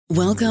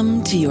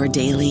Welcome to your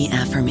daily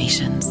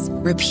affirmations.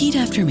 Repeat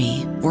after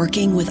me.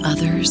 Working with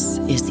others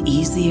is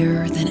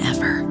easier than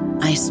ever.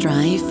 I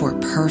strive for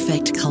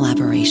perfect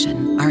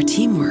collaboration. Our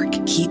teamwork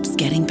keeps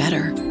getting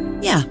better.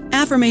 Yeah,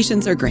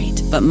 affirmations are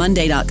great, but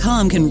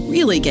Monday.com can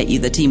really get you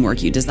the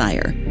teamwork you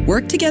desire.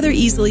 Work together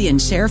easily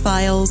and share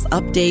files,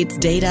 updates,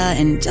 data,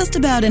 and just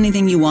about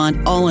anything you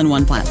want all in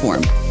one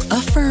platform.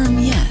 Affirm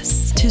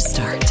yes to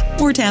start,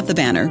 or tap the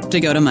banner to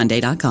go to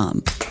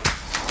Monday.com.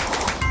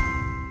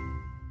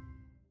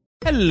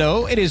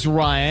 Hello, it is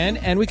Ryan,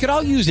 and we could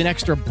all use an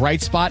extra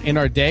bright spot in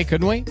our day,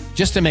 couldn't we?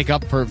 Just to make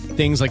up for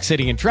things like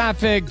sitting in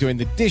traffic, doing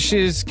the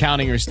dishes,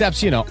 counting your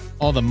steps,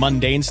 all the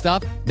mundane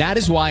stuff. That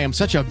is why I'm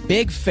such a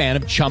big fan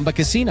of Chumba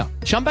Casino.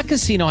 Chumba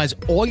Casino has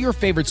all your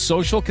favorite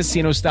social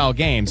casino-style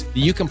games that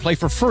you can play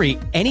for free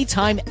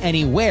anytime,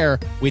 anywhere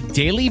with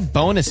daily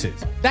bonuses.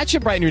 That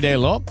should brighten your day a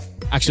little.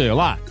 Actually, a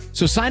lot.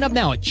 So sign up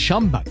now at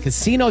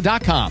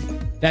ChumbaCasino.com.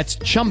 That's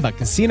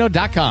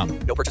ChumbaCasino.com.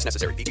 No purchase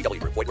necessary. VGW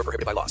Group. Void where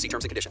prohibited by law. See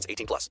terms and conditions.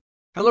 18+.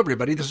 Hello,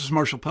 everybody. This is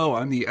Marshall Poe.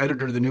 I'm the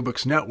editor of the New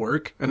Books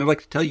Network, and I'd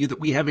like to tell you that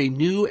we have a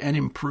new and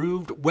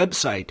improved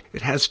website.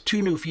 It has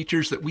two new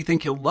features that we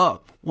think you'll love.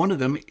 One of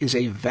them is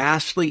a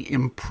vastly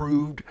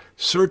improved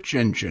search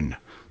engine,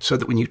 so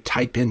that when you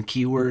type in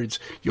keywords,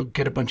 you'll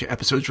get a bunch of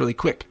episodes really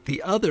quick.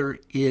 The other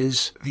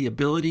is the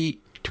ability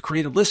to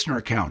create a listener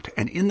account.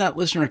 And in that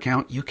listener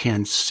account, you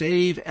can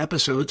save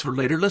episodes for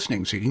later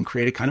listening. So you can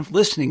create a kind of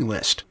listening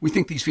list. We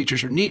think these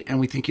features are neat and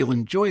we think you'll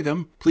enjoy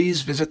them.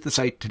 Please visit the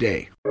site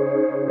today.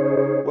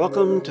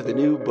 Welcome to the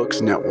New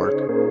Books Network.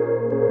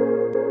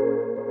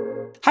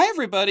 Hi,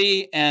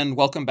 everybody, and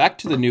welcome back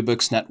to the New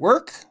Books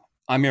Network.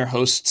 I'm your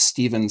host,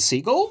 Steven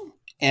Siegel,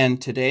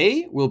 and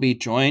today we'll be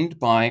joined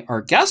by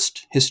our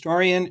guest,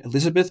 historian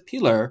Elisabeth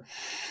Pieler,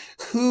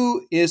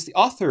 who is the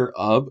author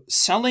of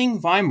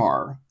Selling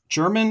Weimar,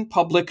 German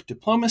Public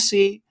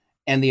Diplomacy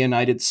and the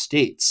United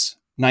States,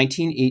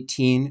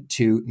 1918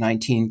 to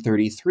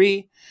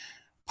 1933,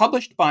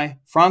 published by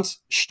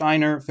Franz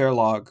Steiner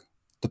Verlag,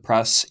 the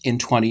press, in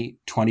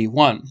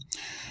 2021.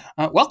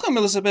 Welcome,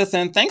 Elisabeth,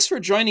 and thanks for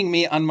joining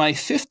me on my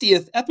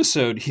 50th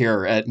episode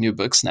here at New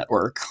Books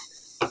Network.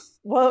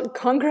 Well,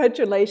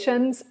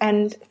 congratulations,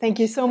 and thank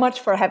you so much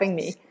for having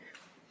me.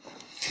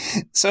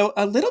 So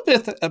a little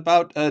bit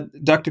about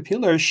Dr.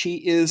 Pieler. She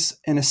is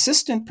an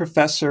assistant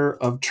professor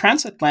of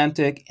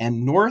transatlantic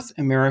and North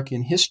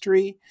American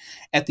history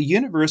at the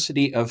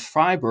University of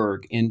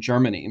Freiburg in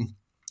Germany.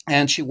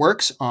 And she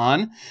works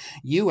on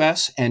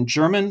U.S. and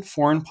German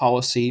foreign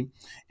policy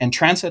and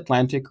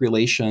transatlantic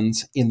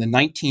relations in the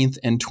 19th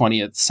and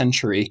 20th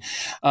century.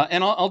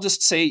 And I'll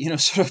just say,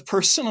 sort of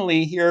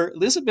personally here,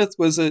 Elisabeth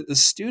was a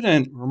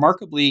student,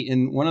 remarkably,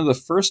 in one of the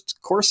first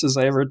courses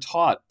I ever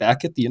taught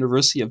back at the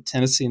University of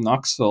Tennessee,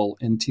 Knoxville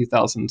in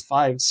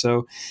 2005.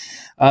 So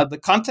the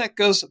contact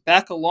goes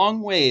back a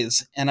long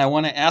ways, and I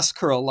want to ask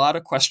her a lot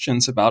of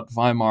questions about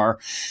Weimar.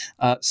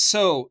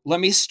 So let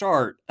me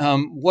start.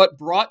 What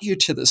brought you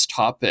to this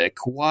topic?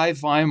 Why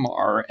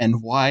Weimar,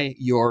 and why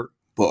your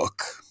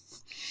book?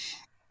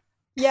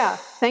 Yeah,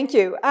 thank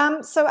you.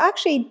 So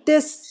actually,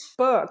 this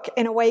book,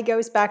 in a way,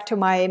 goes back to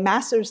my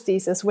master's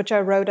thesis, which I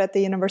wrote at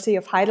the University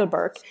of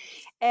Heidelberg.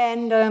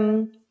 And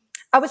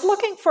I was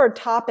looking for a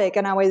topic,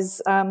 and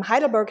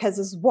Heidelberg has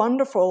this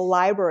wonderful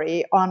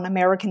library on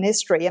American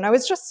history. And I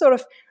was just sort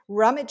of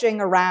rummaging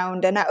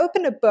around, and I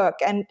opened a book,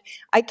 and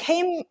I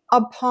came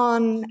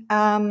upon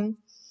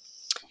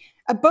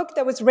a book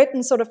that was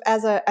written sort of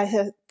as a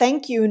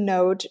thank you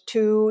note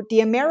to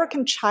the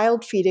American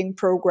child feeding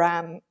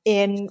program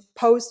in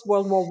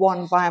post-World War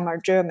I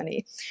Weimar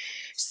Germany.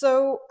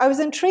 So I was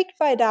intrigued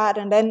by that,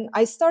 and then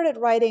I started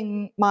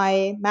writing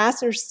my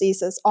master's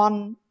thesis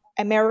on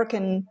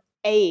American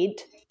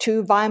aid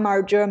to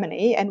Weimar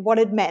Germany and what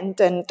it meant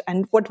and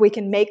what we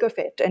can make of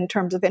it in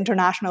terms of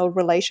international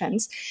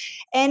relations.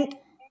 And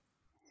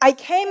I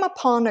came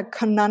upon a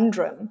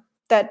conundrum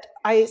that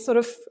a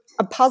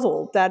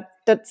puzzle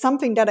that's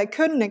something that I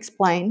couldn't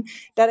explain,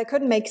 that I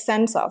couldn't make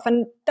sense of.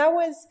 And that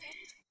was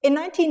in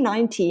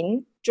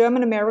 1919,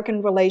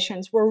 German-American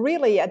relations were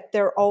really at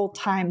their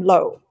all-time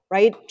low,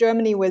 right?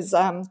 Germany was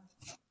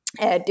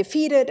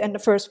defeated in the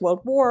First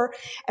World War.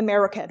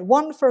 America had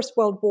won the First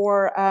World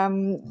War.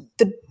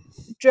 The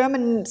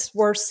Germans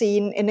were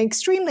seen in an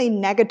extremely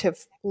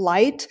negative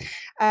light.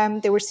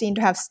 They were seen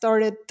to have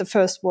started the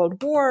First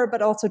World War,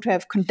 but also to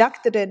have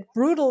conducted it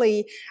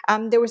brutally.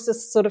 There was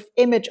this sort of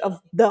image of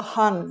the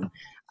Hun.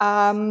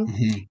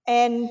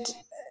 And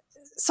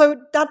so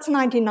that's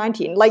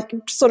 1919. Like,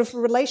 sort of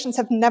relations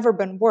have never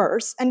been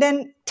worse. And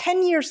then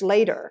 10 years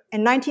later,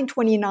 in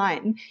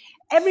 1929,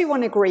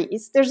 everyone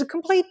agrees, there's a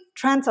complete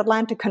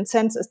transatlantic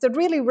consensus that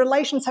really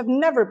relations have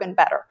never been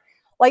better.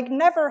 Like,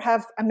 never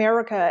have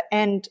America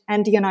and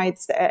the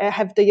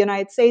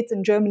United States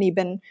and Germany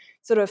been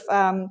sort of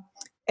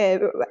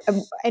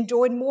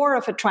enjoyed more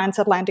of a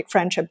transatlantic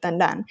friendship than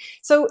then.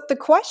 So the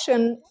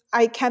question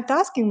I kept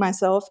asking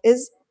myself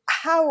is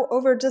how,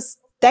 over this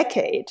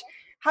decade,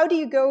 how do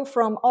you go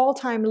from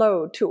all-time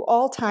low to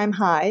all-time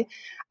high?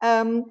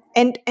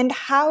 And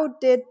how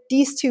did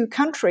these two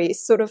countries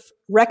sort of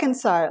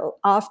reconcile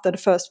after the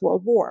First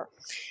World War?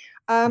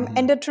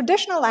 And the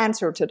traditional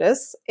answer to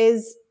this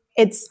is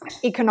it's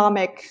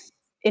economic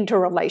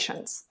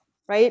interrelations,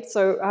 right?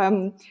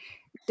 So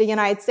the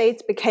United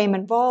States became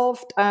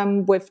involved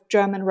with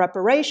German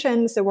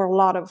reparations. There were a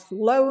lot of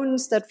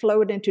loans that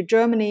flowed into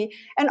Germany.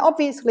 And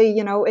obviously,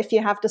 if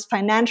you have this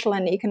financial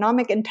and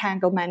economic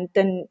entanglement,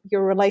 then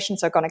your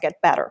relations are going to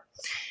get better.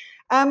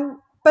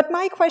 But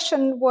my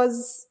question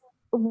was,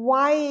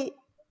 why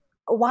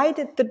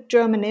did the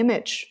German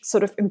image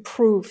sort of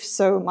improve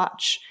so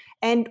much?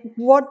 And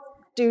what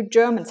do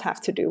Germans have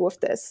to do with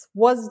this?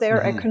 Was there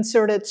a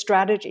concerted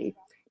strategy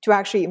to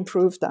actually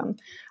improve them?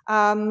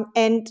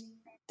 And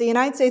the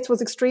United States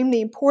was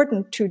extremely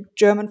important to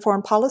German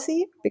foreign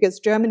policy because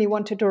Germany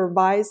wanted to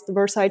revise the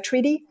Versailles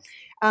Treaty,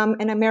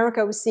 and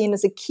America was seen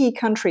as a key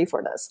country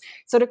for this.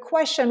 So the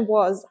question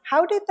was,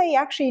 how did they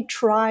actually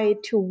try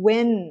to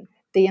win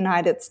the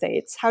United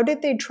States? How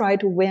did they try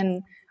to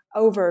win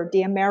over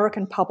the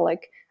American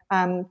public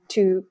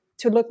to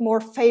look more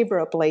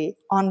favorably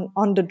on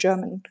the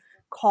German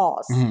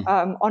cause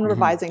on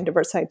revising the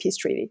Versailles Peace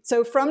Treaty?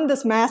 So from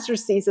this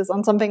master's thesis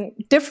on something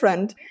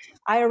different,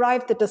 I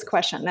arrived at this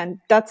question, and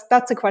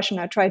that's a question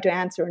I tried to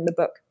answer in the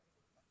book.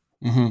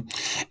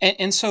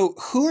 And so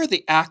who are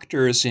the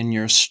actors in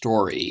your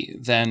story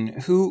then?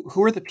 Who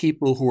are the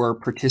people who are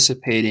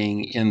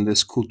participating in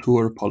this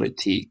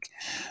Kulturpolitik?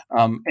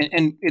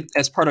 And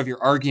as part of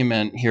your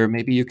argument here,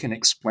 maybe you can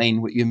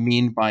explain what you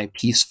mean by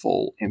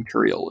peaceful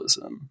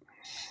imperialism.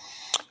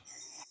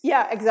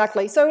 Yeah,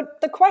 exactly. So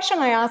the question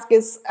I ask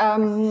is,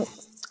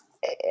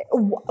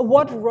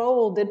 what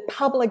role did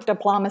public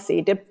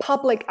diplomacy, did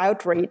public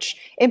outreach,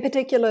 in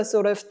particular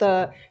sort of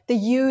the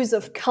use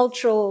of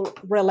cultural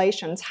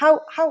relations,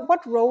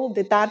 what role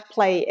did that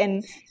play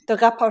in the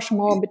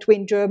rapprochement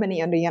between Germany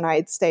and the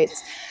United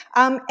States?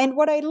 And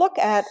what I look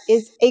at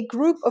is a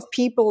group of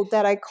people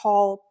that I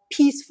call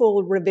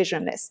peaceful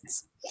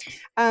revisionists.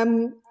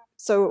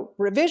 So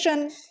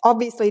revision,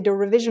 obviously the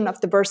revision of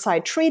the Versailles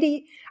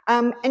Treaty,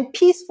 and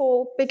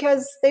peaceful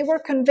because they were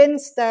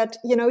convinced that,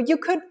 you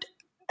could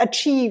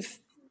achieve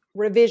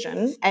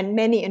revision, and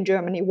many in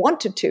Germany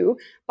wanted to,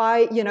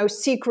 by,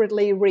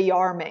 secretly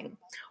rearming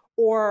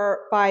or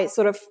by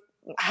sort of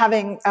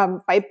having,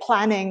 by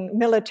planning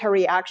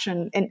military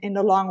action in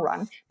the long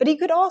run. But he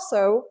could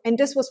also, and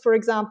this was, for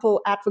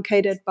example,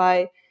 advocated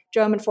by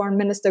German Foreign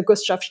Minister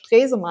Gustav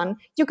Stresemann,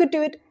 you could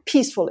do it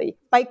peacefully,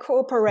 by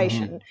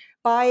cooperation,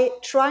 by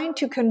trying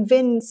to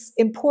convince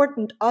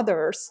important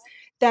others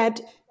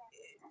that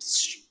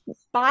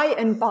by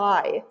and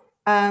by,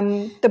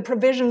 the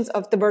provisions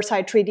of the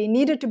Versailles Treaty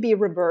needed to be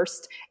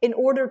reversed in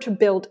order to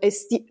build a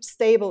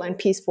stable and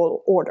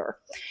peaceful order.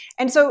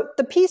 And so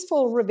the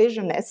peaceful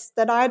revisionists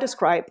that I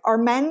describe are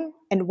men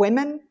and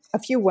women, a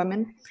few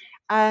women,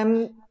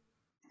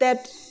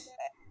 that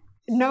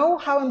know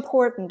how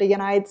important the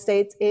United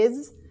States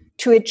is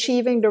to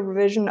achieving the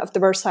revision of the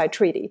Versailles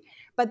Treaty.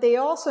 But they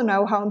also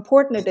know how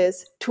important it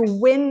is to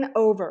win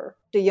over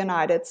the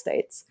United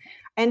States.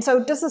 And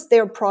so this is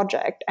their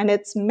project, and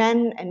it's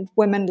men and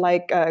women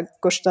like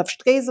Gustav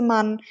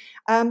Stresemann,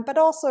 but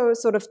also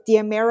sort of the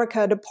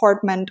America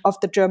department of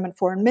the German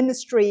Foreign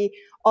Ministry,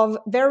 of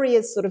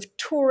various sort of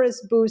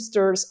tourist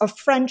boosters, of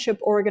friendship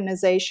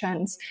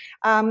organizations,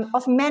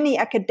 of many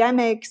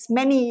academics,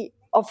 many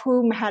of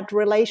whom had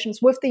relations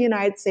with the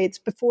United States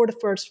before the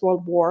First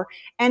World War,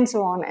 and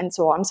so on and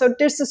so on. So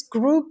there's this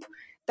group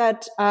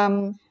that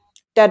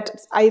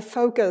I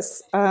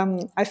focus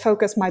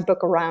my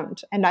book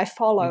around, and I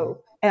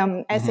follow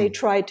as they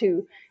try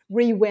to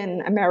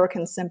re-win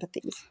American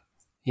sympathies.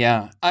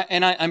 Yeah,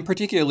 I'm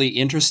particularly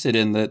interested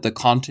in the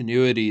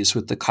continuities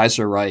with the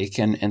Kaiserreich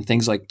and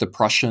things like the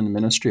Prussian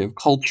Ministry of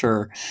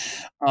Culture.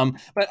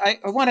 But I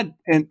wondered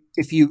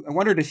if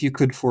you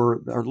could,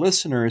 for our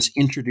listeners,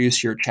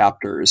 introduce your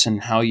chapters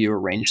and how you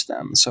arrange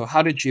them. So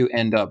how did you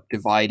end up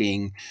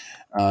dividing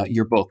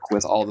your book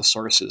with all the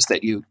sources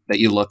that you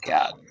look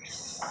at?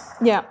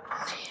 Yeah.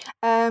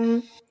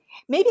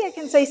 Maybe I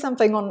can say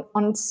something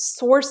on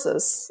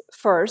sources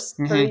first,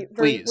 very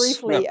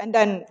briefly, and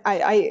then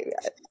I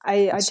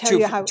tell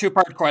you how.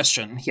 Two-part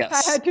question,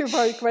 yes.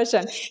 Two-part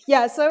question,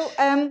 yeah. So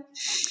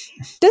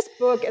this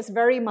book is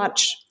very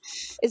much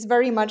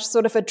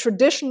sort of a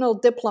traditional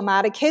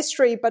diplomatic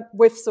history, but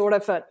with sort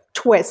of a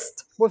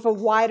twist, with a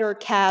wider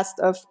cast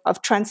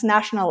of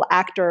transnational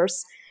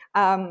actors.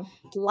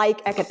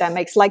 Like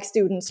academics, like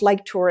students,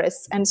 like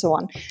tourists, and so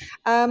on.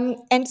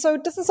 And so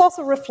this is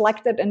also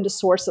reflected in the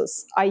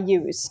sources I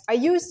use. I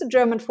use the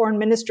German Foreign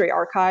Ministry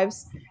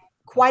archives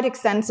quite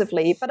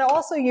extensively, but I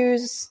also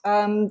use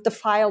the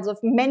files of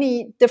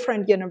many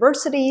different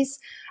universities,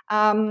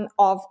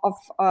 of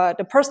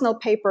the personal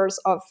papers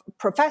of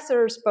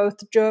professors,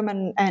 both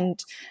German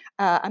and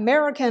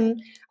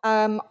American,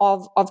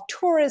 of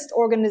tourist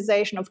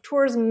organization, of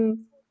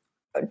tourism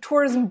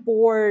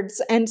boards,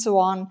 and so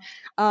on.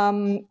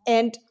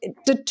 And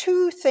the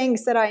two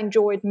things that I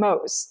enjoyed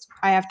most,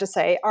 I have to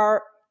say,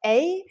 are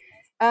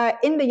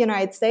in the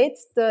United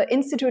States, the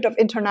Institute of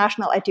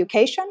International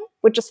Education,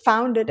 which is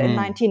founded in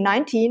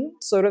 1919,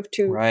 sort of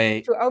to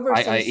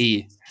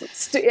oversee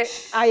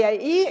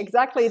IIE.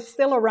 Exactly, it's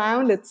still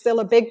around. It's still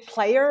a big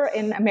player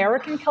in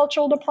American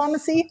cultural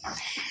diplomacy.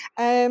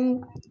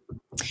 And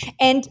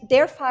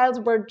their files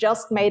were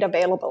just made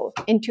available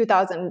in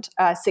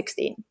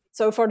 2016.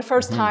 So for the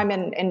first time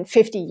in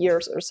 50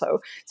 years or so.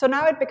 So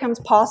now it becomes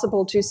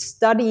possible to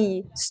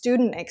study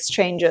student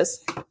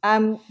exchanges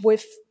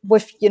with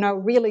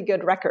really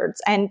good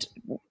records. And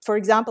for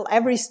example,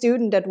 every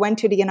student that went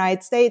to the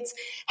United States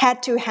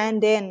had to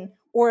hand in,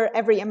 or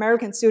every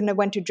American student that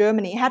went to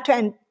Germany had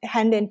to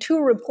hand in 2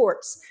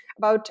 reports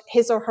about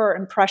his or her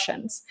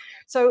impressions.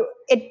 So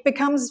it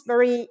becomes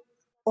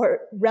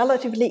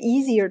relatively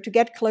easier to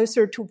get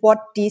closer to what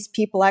these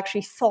people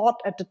actually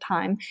thought at the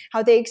time,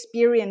 how they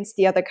experienced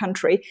the other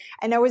country.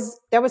 And that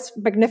was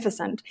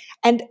magnificent.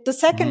 And the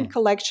second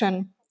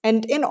collection,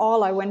 and in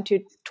all I went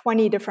to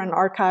 20 different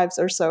archives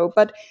or so,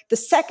 but the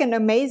second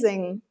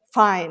amazing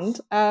find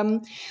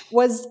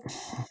was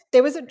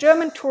there was a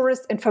German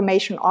tourist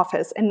information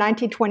office in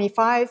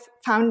 1925,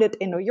 founded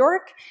in New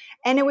York,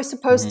 and it was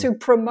supposed to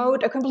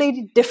promote a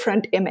completely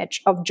different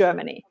image of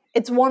Germany.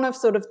 It's one of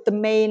sort of the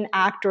main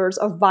actors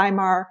of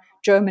Weimar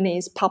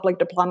Germany's public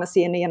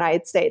diplomacy in the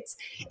United States.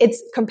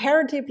 It's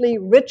comparatively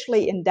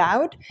richly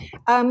endowed.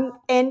 And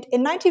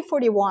in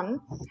 1941,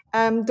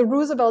 the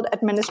Roosevelt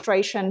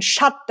administration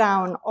shut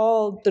down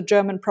all the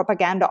German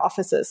propaganda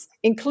offices,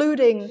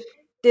 including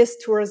this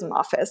tourism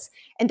office.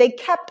 And they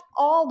kept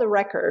all the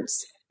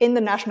records in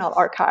the National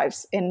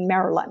Archives in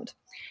Maryland.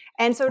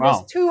 And so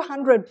there's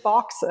 200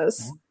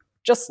 boxes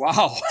just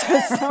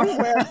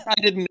somewhere. I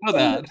didn't know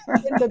that.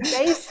 in the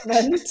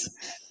basement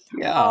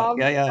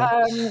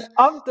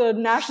of the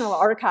National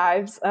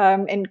Archives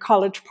in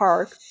College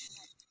Park,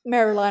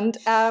 Maryland.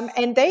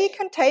 And they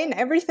contain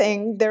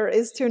everything there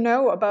is to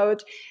know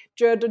about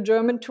the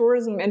German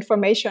Tourism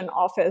Information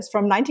Office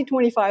from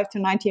 1925 to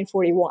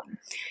 1941.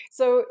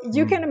 So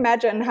you can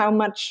imagine how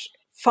much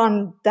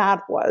fun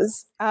that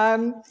was.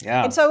 And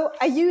so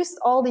I used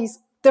all these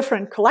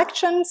different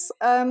collections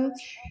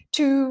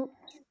to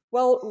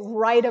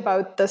write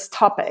about this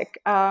topic.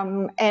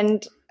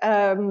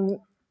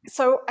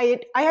 So I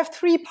have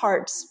 3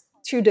 parts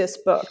to this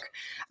book.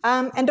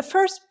 And the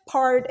first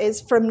part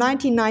is from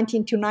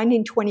 1919 to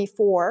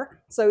 1924,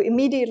 so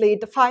immediately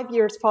the 5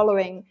 years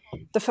following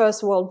the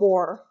First World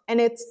War. And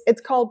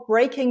it's called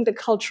Breaking the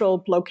Cultural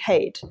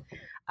Blockade.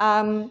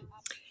 And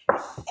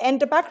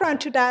the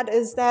background to that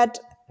is that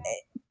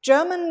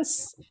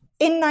Germans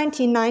in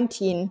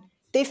 1919,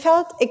 they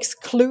felt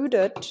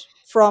excluded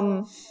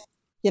from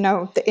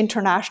the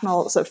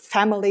international sort of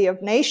family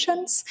of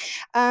nations.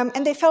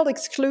 And they felt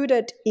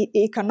excluded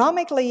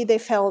economically. They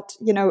felt,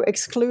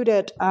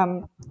 excluded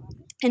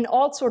in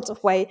all sorts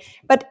of ways.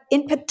 But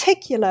in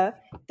particular,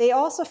 they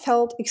also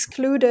felt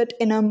excluded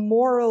in a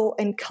moral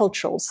and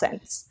cultural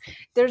sense.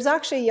 There's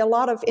actually a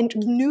lot of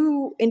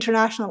new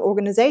international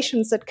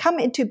organizations that come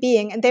into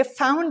being, and they're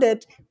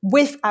founded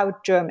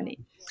without Germany.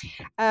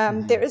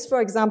 There is,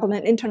 for example,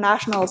 an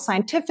international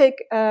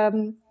scientific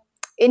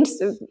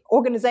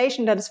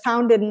organization that is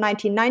founded in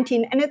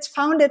 1919, and it's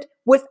founded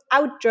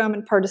without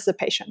German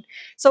participation.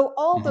 So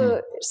all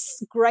the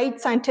great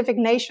scientific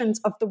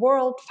nations of the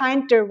world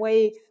find their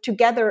way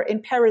together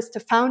in Paris to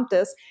found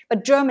this,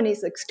 but Germany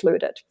is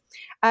excluded.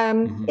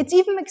 It's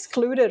even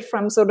excluded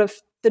from sort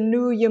of the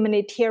new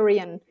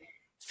humanitarian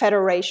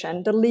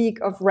federation, the League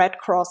of Red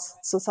Cross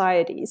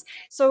Societies.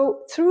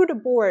 So through the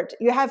board,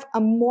 you have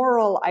a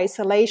moral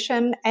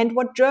isolation, and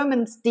what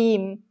Germans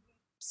deem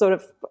sort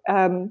of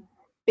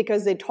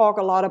because they talk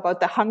a lot about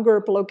the hunger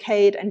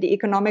blockade and the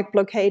economic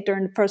blockade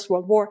during the First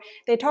World War,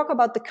 they talk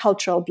about the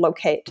cultural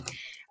blockade.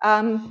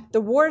 The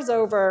war's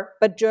over,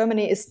 but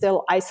Germany is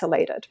still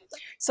isolated.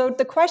 So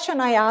the question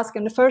I ask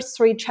in the first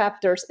 3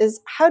 chapters is,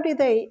 how do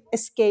they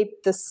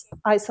escape this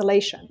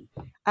isolation?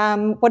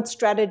 What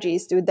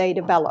strategies do they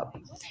develop?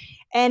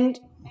 And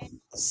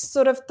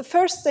sort of the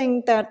first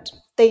thing that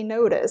they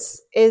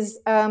notice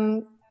is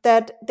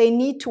that they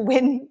need to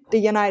win the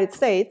United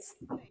States,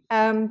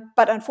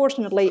 but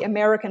unfortunately,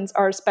 Americans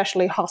are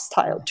especially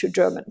hostile to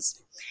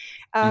Germans.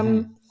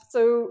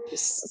 So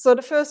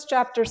the first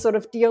chapter sort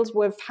of deals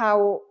with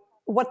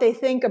what they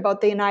think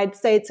about the United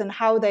States and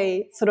how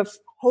they sort of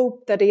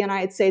hope that the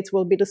United States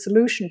will be the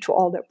solution to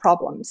all their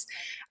problems.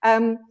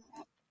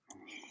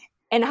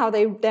 And how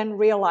they then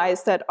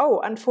realize that,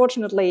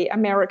 unfortunately,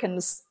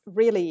 Americans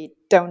really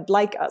don't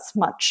like us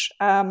much.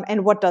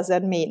 And what does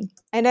that mean?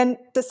 And then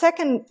the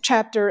second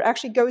chapter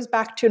actually goes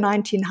back to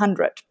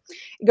 1900.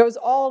 It goes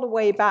all the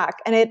way back.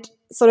 And it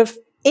sort of,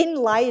 in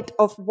light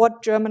of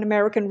what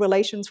German-American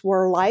relations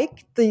were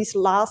like these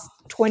last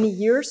 20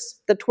 years,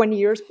 the 20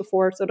 years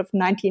before sort of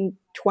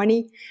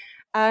 1920,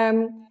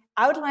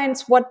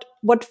 outlines what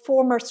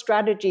former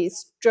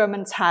strategies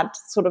Germans had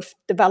sort of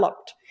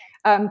developed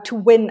to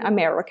win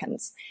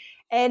Americans.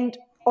 And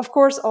of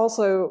course,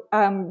 also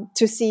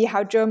to see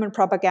how German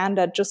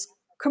propaganda just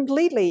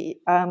completely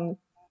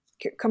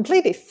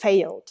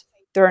failed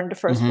during the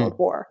First World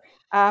War.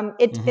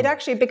 It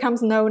actually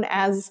becomes known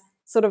as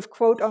sort of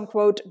quote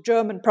unquote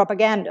German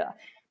propaganda,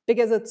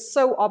 because it's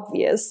so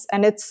obvious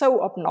and it's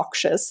so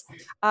obnoxious.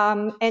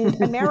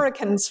 And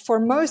Americans for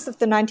most of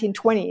the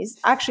 1920s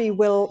actually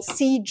will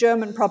see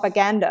German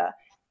propaganda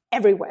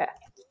everywhere.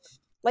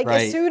 Like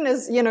as soon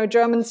as,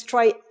 Germans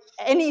try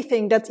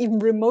anything that's even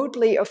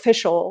remotely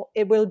official,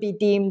 it will be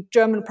deemed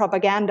German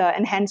propaganda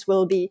and hence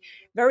will be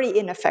very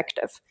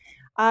ineffective.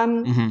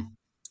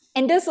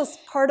 And this is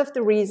part of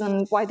the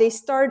reason why they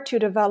start to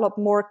develop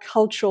more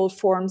cultural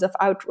forms of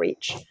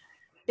outreach,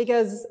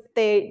 because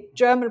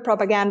German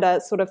propaganda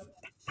sort of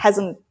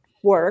hasn't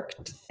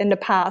worked in the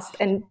past,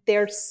 and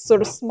they're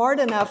sort of smart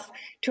enough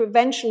to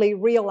eventually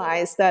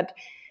realize that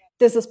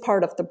this is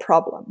part of the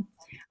problem.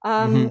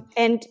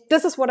 And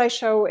this is what I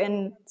show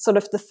in sort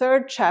of the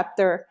third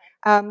chapter,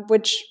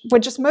 which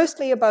is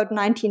mostly about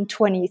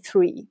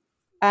 1923.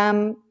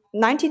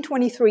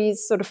 1923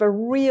 is sort of a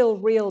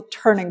real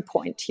turning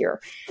point here.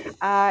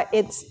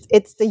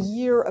 It's the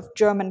year of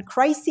German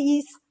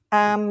crises,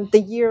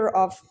 the year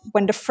of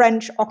when the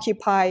French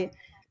occupy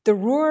the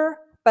Ruhr,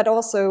 but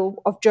also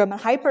of German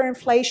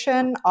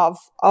hyperinflation,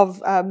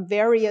 of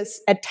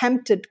various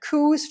attempted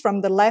coups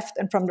from the left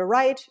and from the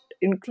right,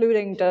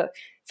 including the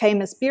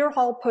famous beer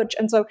hall putsch.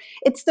 And so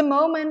it's the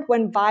moment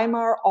when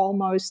Weimar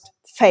almost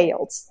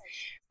fails.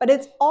 But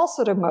it's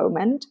also the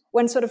moment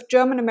when sort of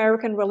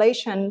German-American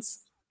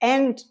relations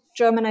and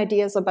German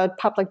ideas about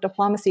public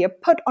diplomacy are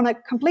put on a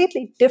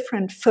completely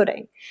different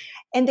footing.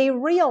 And they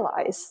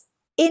realize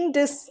in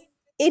this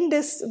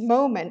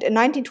moment in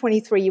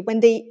 1923, when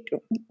they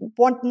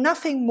want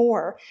nothing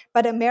more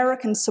but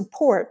American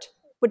support,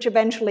 which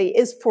eventually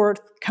is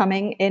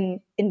forthcoming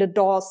in the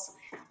Dawes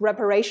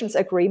reparations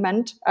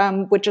agreement,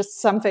 which is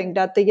something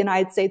that the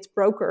United States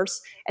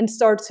brokers and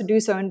starts to do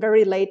so in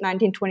very late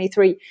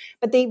 1923.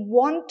 But they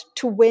want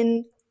to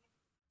win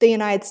the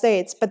United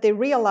States, but they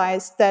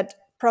realize that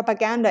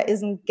propaganda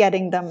isn't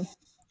getting them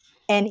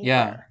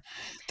anywhere.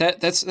 Yeah,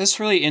 that's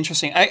really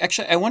interesting.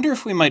 I wonder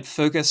if we might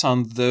focus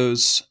on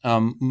those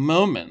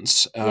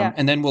moments,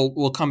 and then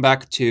we'll come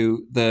back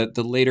to the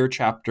later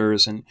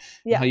chapters and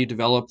how you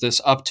develop this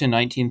up to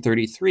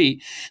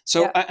 1933.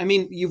 So, I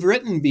mean, you've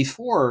written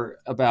before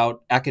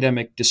about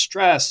academic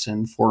distress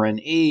and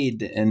foreign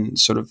aid and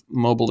sort of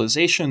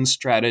mobilization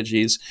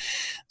strategies.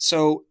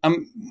 So,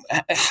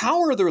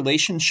 how are the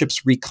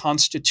relationships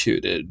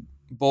reconstituted,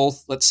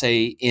 both, let's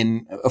say,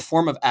 in a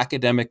form of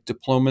academic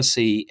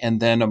diplomacy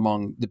and then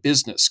among the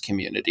business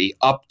community,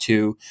 up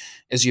to,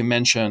 as you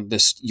mentioned,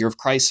 this year of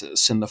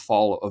crisis in the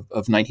fall of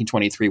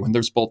 1923, when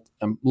there's both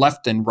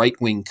left and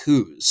right-wing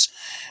coups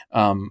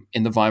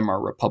in the Weimar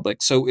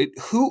Republic. So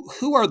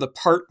who are the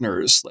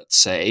partners, let's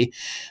say,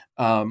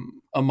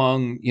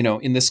 among,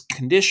 in this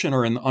condition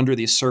or under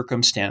these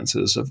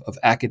circumstances of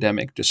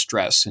academic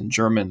distress in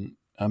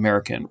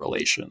German-American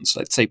relations,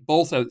 let's say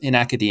both in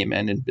academia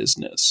and in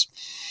business?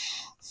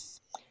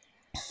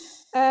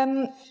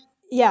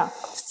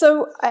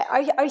 So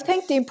I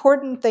think the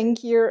important thing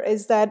here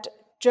is that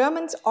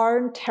Germans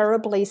aren't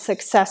terribly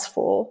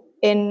successful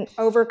in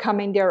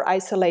overcoming their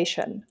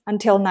isolation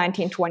until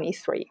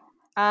 1923.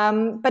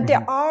 But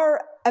there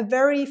are a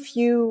very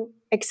few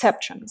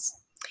exceptions.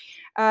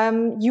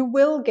 You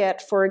will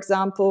get, for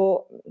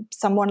example,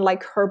 someone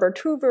like Herbert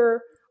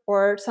Hoover,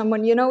 or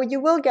someone, you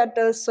will get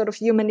those sort of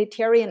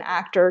humanitarian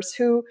actors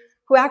who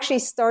actually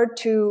start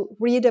to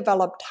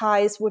redevelop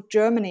ties with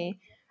Germany,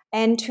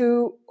 and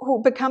who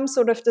become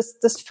sort of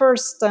this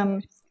first,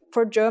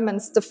 for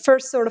Germans, the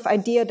first sort of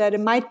idea that it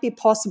might be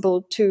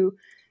possible to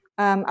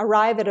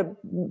arrive at a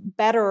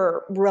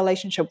better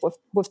relationship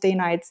with the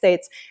United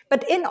States.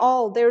 But in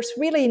all, there's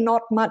really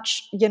not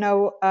much,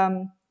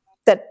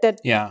 that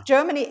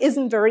Germany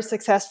isn't very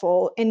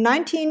successful. In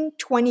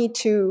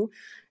 1922,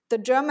 the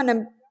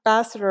German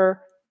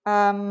ambassador,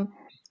 en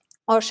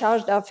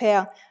charge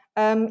d'affaires,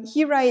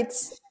 he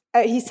writes,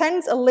 he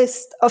sends a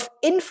list of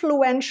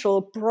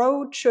influential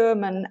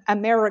pro-German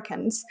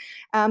Americans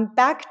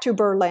back to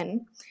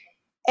Berlin.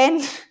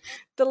 And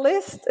the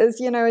list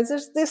is,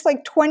 there's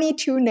like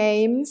 22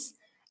 names,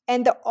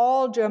 and they're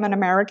all German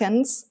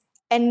Americans,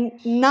 and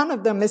none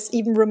of them is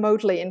even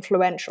remotely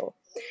influential.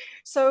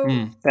 So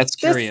that's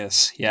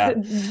curious.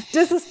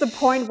 This is the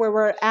point where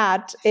we're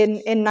at in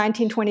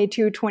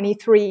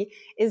 1922-23,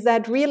 is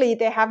that really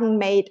they haven't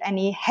made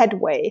any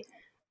headway.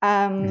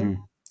 And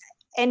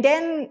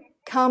then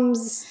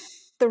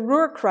comes the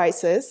Ruhr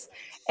crisis,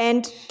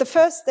 and the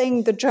first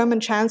thing the German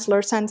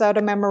chancellor sends out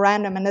a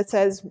memorandum, and it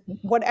says,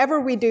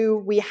 whatever we do,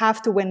 we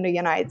have to win the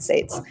United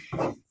States.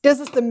 This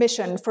is the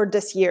mission for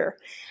this year.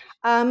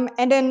 And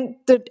then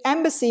the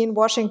embassy in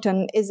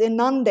Washington is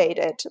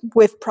inundated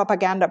with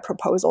propaganda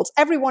proposals.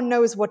 Everyone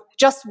knows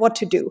what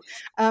to do.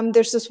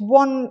 There's this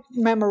one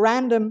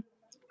memorandum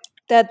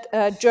that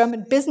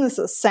German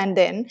businesses send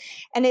in,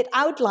 and it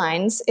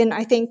outlines in,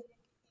 I think,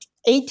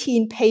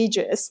 18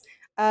 pages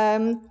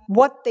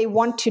what they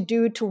want to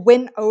do to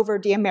win over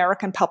the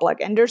American public.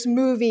 And there's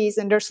movies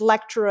and there's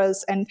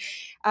lecturers and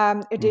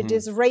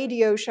there's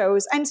radio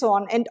shows and so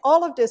on. And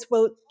all of this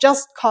will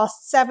just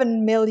cost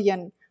 7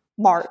 million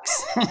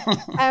marks.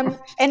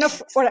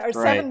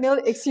 $7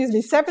 million.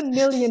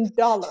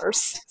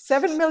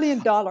 $7 million.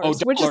 Oh, dollars.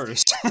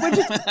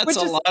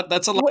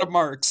 That's a lot of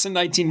marks in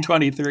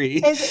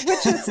 1923.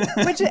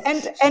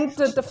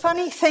 The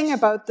funny thing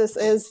about this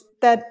is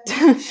that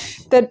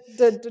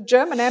the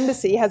German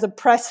embassy has a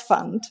press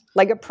fund,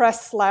 like a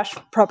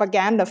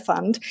press/propaganda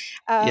fund.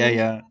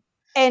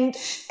 And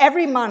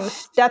every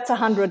month that's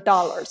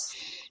 $100.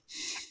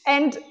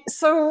 And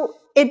so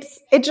it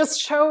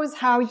just shows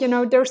how,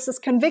 there's this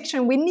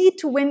conviction we need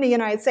to win the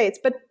United States,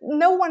 but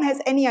no one has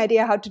any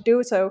idea how to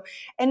do so.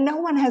 And no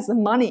one has the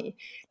money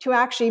to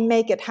actually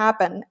make it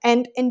happen.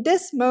 And in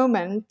this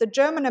moment, the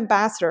German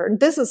ambassador,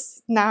 this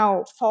is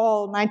now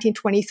fall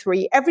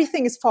 1923,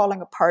 everything is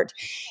falling apart.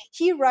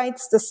 He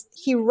writes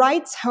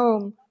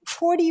home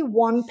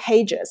 41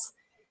 pages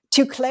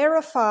to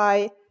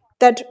clarify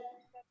that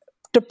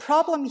the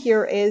problem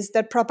here is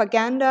that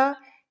propaganda,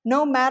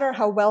 no matter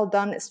how well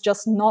done, is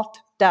just not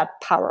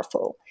that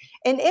powerful.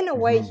 And in a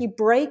way, he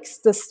breaks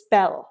the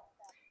spell.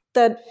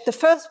 The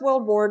First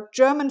World War,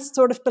 Germans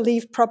sort of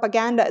believed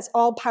propaganda is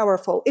all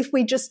powerful. If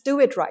we just do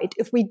it right,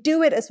 if we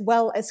do it as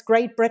well as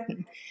Great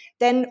Britain,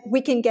 then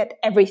we can get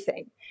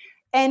everything.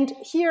 And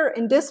here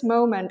in this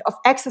moment of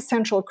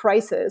existential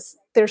crisis,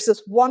 there's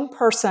this one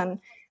person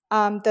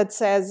that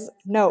says,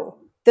 no,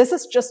 this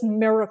is just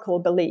miracle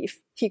belief.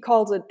 He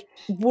calls it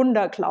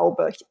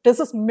Wunderglaube.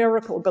 This is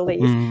miracle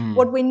belief.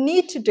 What we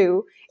need to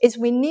do is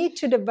we need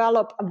to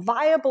develop a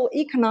viable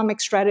economic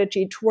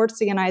strategy towards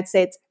the United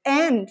States,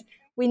 and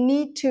we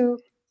need to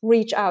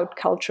reach out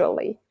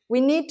culturally. We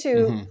need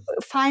to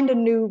find a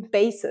new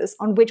basis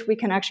on which we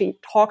can actually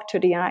talk to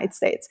the United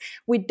States.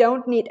 We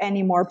don't need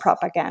any more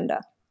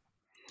propaganda.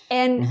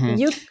 And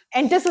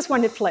this is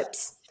when it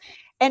flips.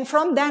 And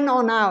from then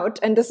on out,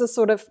 and this is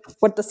sort of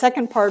what the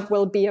second part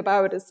will be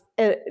about,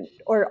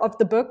 or of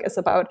the book is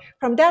about,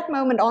 from that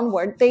moment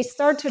onward, they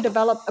start to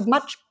develop a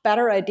much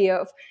better idea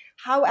of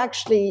how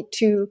actually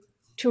to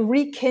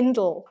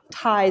rekindle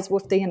ties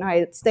with the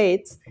United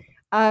States.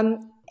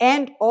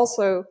 And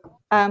also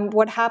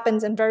what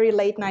happens in very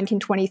late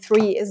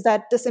 1923 is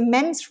that this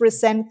immense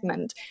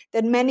resentment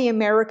that many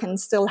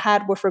Americans still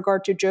had with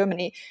regard to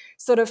Germany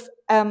sort of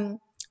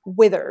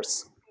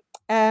withers.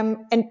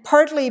 And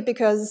partly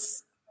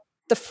because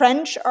the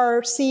French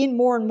are seen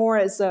more and more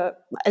as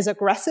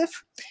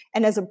aggressive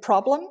and as a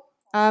problem.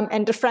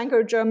 And the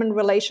Franco-German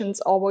relations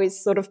always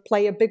sort of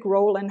play a big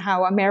role in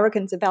how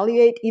Americans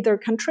evaluate either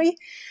country.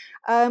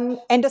 And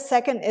the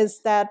second is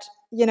that,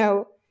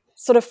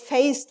 sort of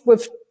faced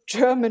with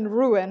German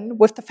ruin,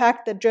 with the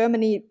fact that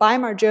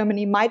Weimar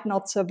Germany might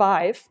not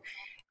survive,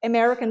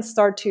 Americans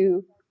start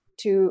to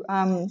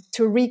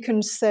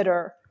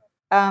reconsider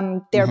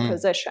their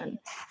position.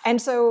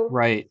 And so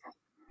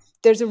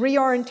there's a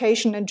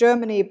reorientation in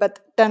Germany, but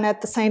then at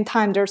the same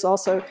time, there's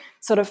also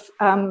sort of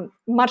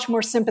much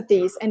more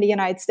sympathies in the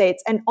United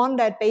States. And on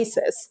that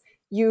basis,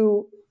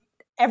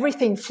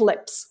 everything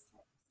flips.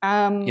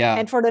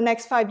 And for the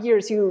next 5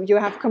 years, you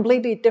have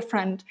completely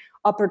different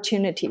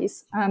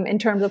opportunities in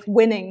terms of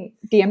winning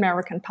the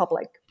American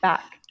public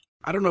back.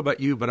 I don't know about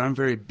you, but I'm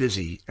very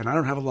busy and I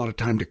don't have a lot of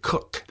time to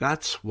cook.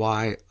 That's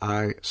why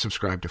I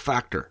subscribe to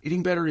Factor.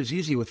 Eating better is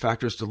easy with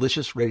Factor's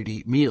delicious,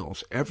 ready-to-eat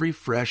meals. Every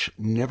fresh,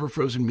 never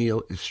frozen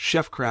meal is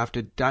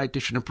chef-crafted,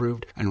 dietitian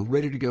approved, and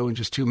ready to go in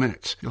just 2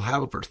 minutes. You'll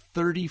have over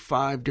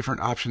 35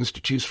 different options to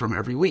choose from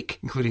every week,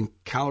 including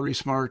Calorie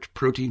Smart,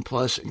 Protein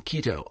Plus, and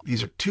Keto.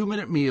 These are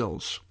 2-minute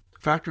meals.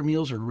 Factor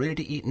meals are ready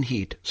to eat and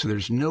heat, so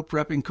there's no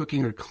prepping,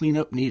 cooking, or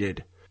cleanup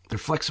needed. They're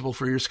flexible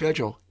for your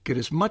schedule. Get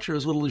as much or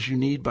as little as you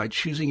need by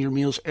choosing your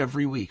meals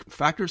every week.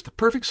 Factor is the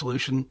perfect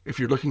solution if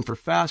you're looking for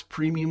fast,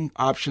 premium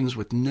options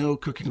with no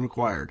cooking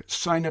required.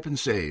 Sign up and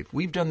save.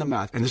 We've done the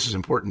math, and this is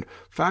important.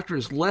 Factor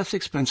is less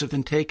expensive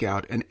than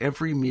takeout, and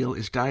every meal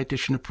is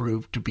dietitian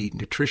approved to be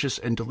nutritious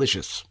and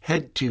delicious.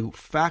 Head to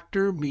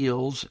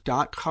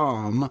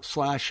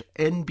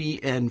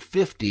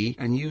factormeals.com/NBN50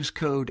 and use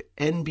code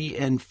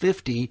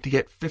NBN50 to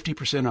get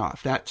 50%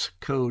 off. That's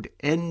code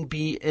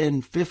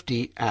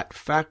NBN50 at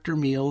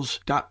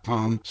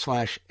factormeals.com/NBN50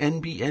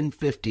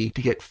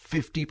 to get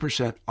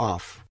 50%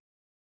 off.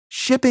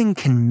 Shipping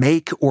can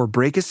make or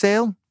break a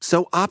sale,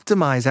 so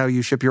optimize how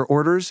you ship your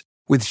orders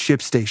with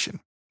ShipStation.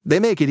 They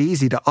make it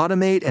easy to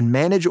automate and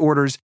manage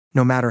orders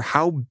no matter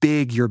how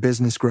big your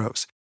business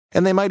grows.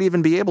 And they might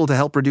even be able to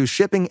help reduce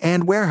shipping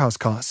and warehouse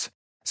costs.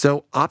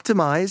 So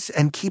optimize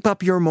and keep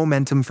up your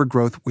momentum for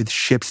growth with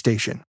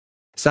ShipStation.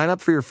 Sign up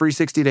for your free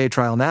 60-day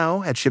trial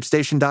now at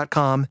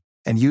ShipStation.com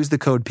and use the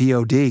code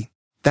POD.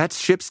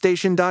 That's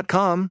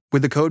ShipStation.com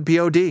with the code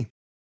POD.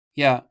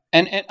 Yeah,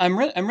 and I'm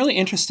really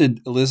interested,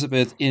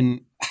 Elizabeth,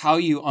 in how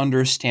you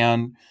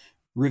understand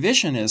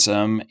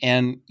revisionism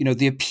and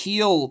the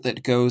appeal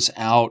that goes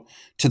out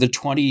to the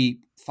 20th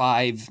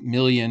 5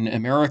 million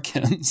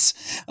Americans,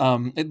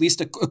 at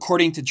least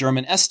according to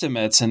German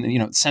estimates.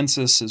 And,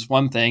 census is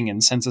one thing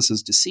and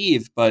censuses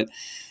deceive, but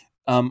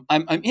I'm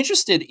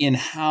interested in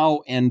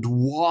how and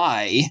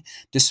why,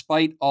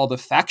 despite all the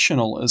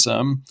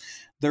factionalism,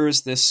 there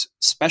is this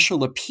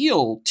special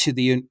appeal to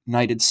the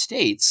United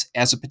States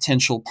as a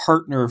potential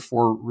partner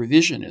for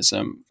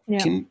revisionism. Yeah.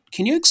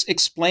 Can you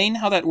explain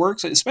how that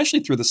works, especially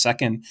through the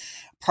second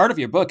part of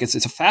your book? It's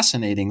a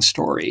fascinating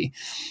story.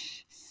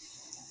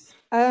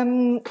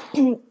 So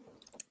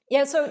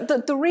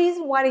the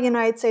reason why the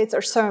United States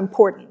are so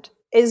important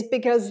is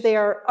because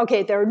they're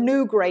a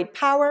new great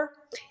power,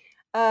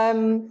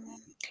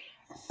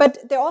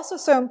 but they're also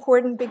so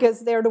important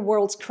because they're the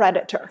world's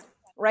creditor.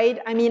 Right?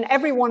 I mean,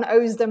 everyone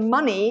owes them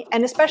money,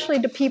 and especially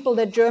the people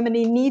that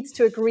Germany needs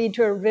to agree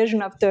to a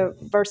revision of the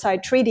Versailles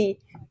Treaty,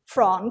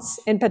 France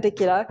in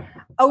particular,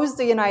 owes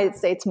the United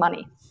States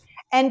money.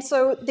 And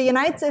so the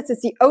United States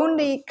is the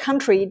only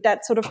country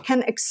that sort of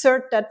can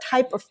exert that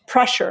type of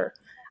pressure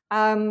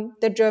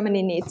that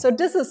Germany needs. So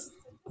this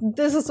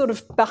is sort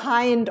of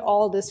behind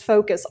all this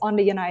focus on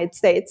the United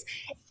States,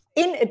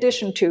 in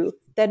addition to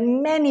that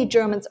many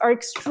Germans are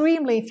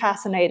extremely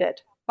fascinated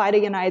by the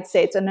United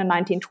States in the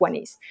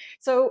 1920s.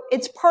 So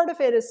it's part of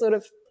it is sort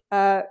of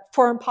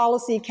foreign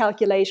policy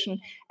calculation,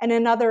 and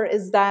another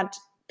is that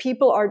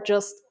people are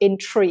just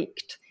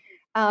intrigued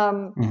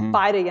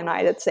by the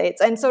United States.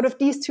 And sort of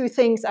these two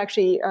things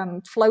actually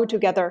flow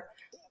together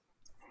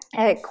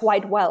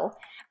quite well.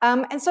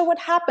 And so what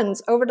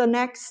happens over the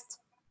next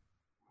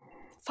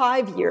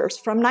 5 years,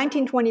 from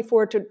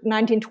 1924 to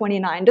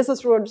 1929, this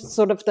is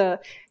sort of the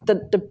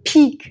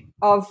peak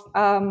of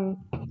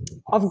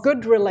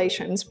good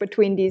relations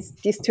between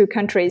these two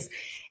countries,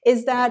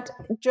 is that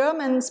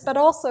Germans, but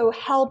also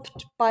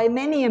helped by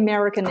many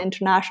American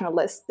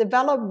internationalists,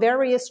 develop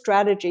various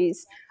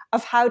strategies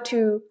of how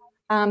to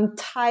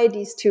tie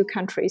these two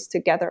countries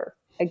together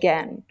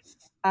again,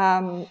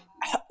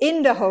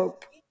 in the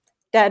hope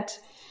that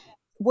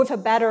with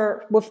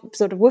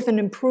an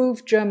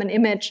improved German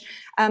image,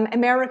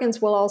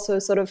 Americans will also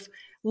sort of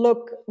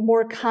look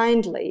more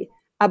kindly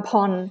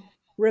upon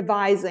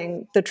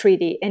revising the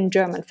treaty in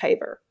German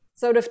favor.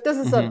 So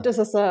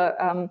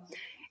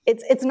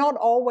it's not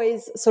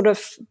always sort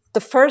of the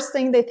first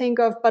thing they think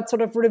of, but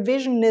sort of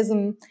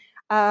revisionism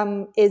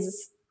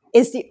is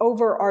the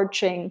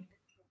overarching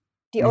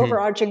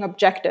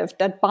objective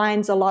that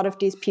binds a lot of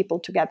these people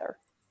together.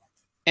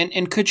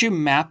 And could you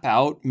map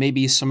out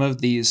maybe some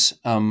of these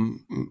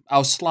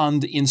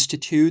Ausland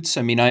institutes?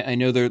 I mean, I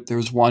know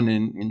there's one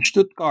in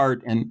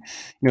Stuttgart, and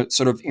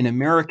sort of in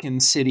American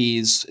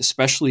cities,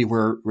 especially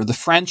where the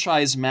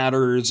franchise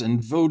matters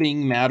and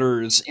voting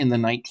matters in the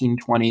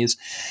 1920s.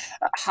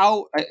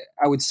 How,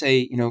 I would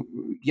say,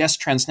 yes,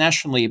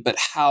 transnationally, but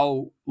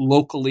how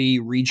locally,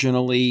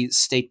 regionally,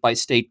 state by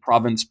state,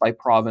 province by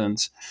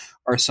province,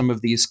 are some of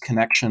these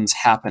connections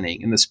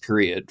happening in this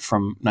period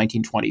from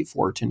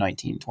 1924 to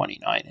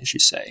 1929, as you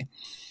say?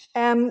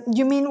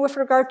 You mean with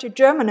regard to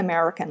German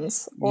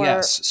Americans?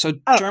 Yes. So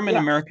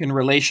German-American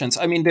relations.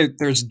 I mean,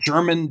 there's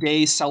German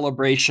Day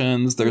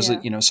celebrations. There's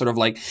sort of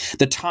like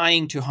the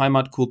tying to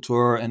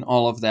Heimatkultur and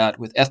all of that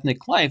with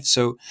ethnic life.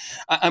 So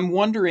I'm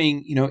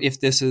wondering, if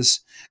this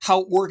is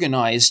how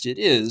organized it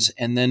is,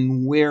 and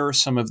then where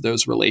some of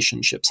those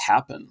relationships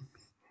happen.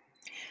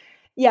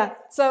 Yeah,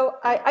 so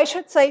I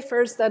should say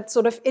first that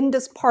sort of in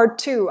this part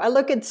two, I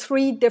look at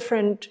three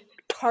different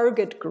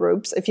target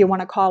groups, if you want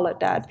to call it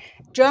that.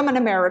 German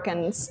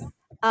Americans,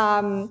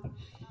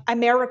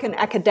 American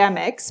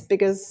academics,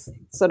 because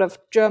sort of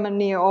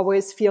Germany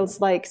always feels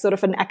like sort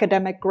of an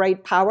academic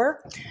great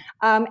power,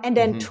 and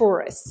then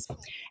tourists.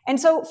 And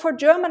so for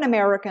German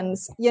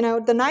Americans, the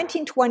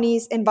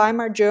 1920s in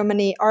Weimar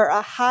Germany are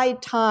a high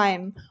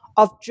time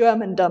of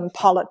Germandom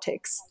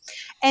politics.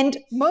 And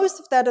most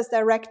of that is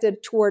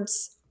directed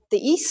towards the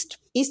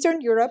Eastern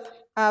Europe,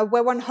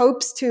 where one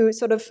hopes to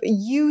sort of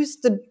use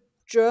the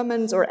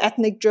Germans or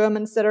ethnic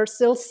Germans that are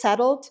still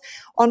settled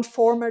on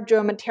former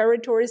German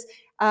territories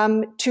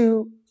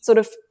to sort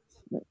of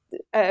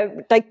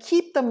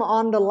keep them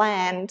on the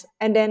land,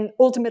 and then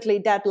ultimately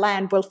that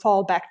land will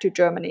fall back to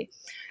Germany.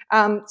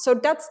 So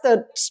that's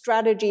the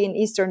strategy in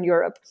Eastern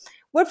Europe.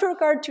 With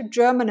regard to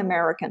German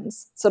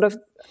Americans, sort of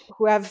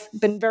who have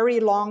been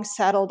very long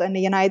settled in the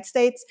United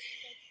States,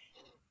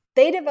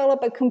 they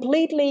develop a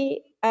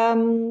completely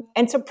and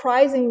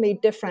surprisingly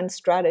different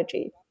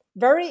strategy.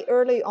 Very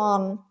early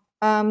on,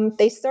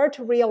 they start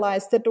to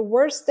realize that the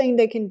worst thing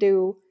they can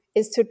do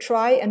is to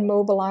try and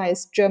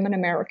mobilize German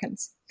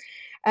Americans,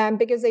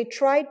 because they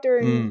tried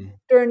during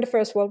the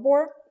First World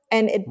War,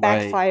 and it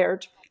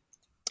backfired.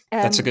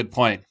 That's a good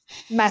point.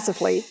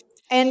 Massively.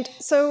 And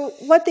so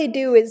what they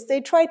do is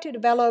they try to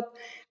develop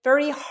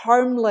very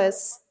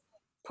harmless,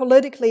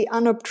 politically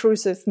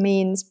unobtrusive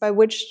means by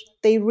which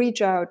they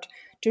reach out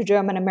to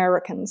German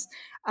Americans.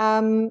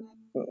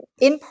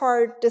 In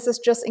part, this is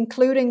just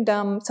including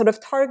them, sort of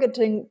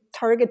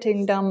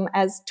targeting them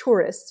as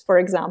tourists, for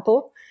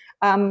example,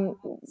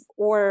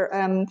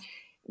 or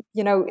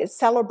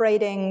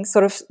celebrating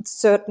sort of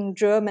certain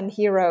German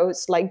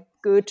heroes like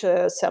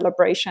Goethe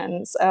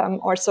celebrations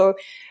or so.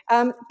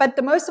 But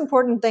the most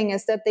important thing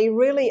is that they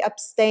really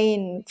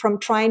abstain from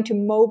trying to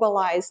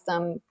mobilize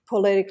them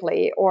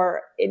politically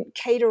or in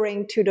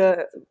catering to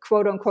the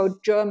quote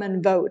unquote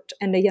German vote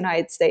in the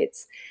United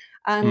States.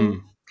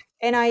 And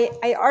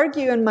I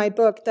argue in my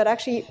book that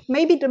actually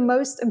maybe the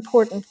most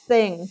important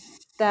thing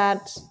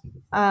that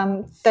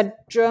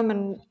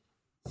German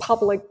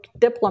public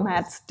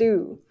diplomats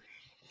do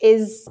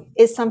is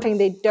something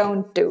they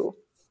don't do.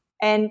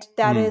 And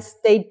that is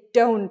they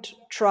don't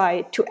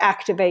try to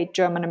activate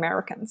German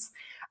Americans.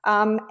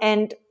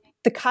 And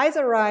the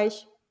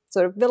Kaiserreich,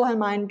 sort of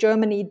Wilhelmine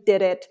Germany,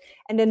 did it,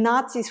 and the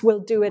Nazis will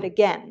do it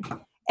again.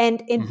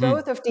 And in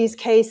both of these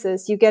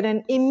cases, you get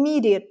an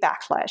immediate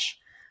backlash.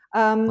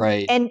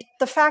 Right. And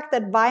the fact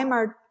that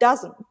Weimar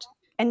doesn't,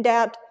 and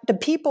that the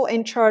people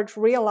in charge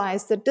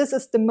realize that this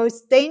is the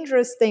most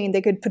dangerous thing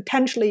they could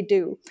potentially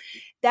do,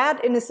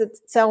 that in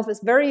itself is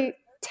very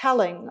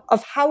telling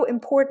of how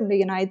important the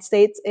United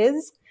States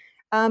is,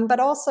 but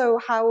also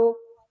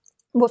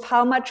with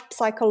how much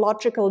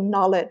psychological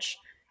knowledge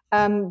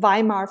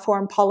Weimar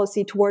foreign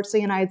policy towards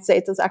the United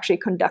States is actually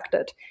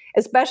conducted,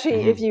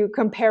 especially if you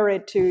compare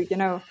it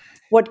to,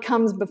 what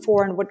comes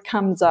before and what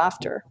comes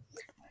after.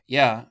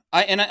 Yeah.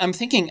 I'm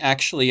thinking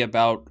actually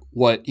about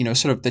what,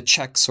 sort of the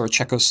Czechs or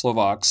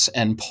Czechoslovaks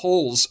and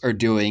Poles are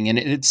doing, and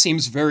it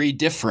seems very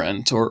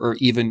different, or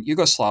even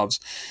Yugoslavs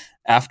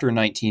after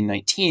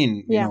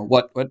 1919,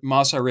 what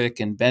Masaryk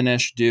and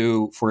Beneš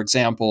do, for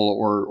example,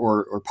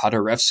 or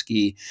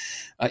Paderewski,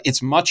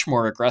 it's much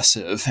more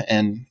aggressive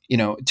and,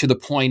 to the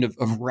point of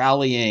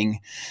rallying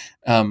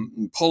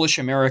Polish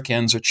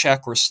Americans or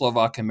Czech or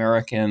Slovak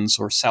Americans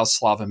or South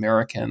Slav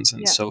Americans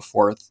and so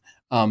forth.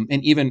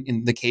 And even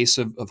in the case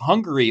of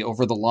Hungary,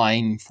 over the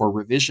line for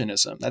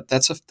revisionism.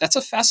 That's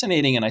a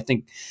fascinating and I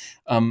think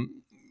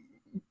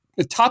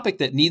a topic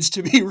that needs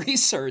to be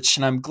researched,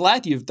 and I'm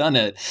glad you've done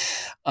it.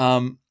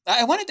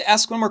 I wanted to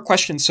ask one more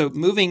question. So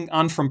moving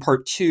on from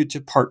part 2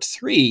 to part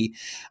 3,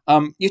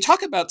 you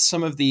talk about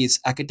some of these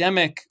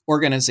academic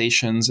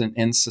organizations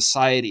and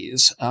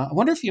societies. I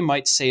wonder if you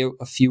might say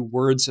a few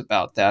words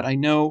about that. I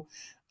know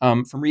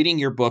from reading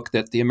your book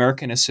that the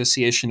American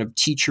Association of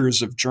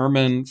Teachers of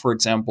German, for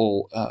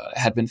example,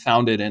 had been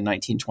founded in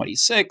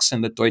 1926,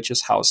 and the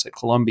Deutsches Haus at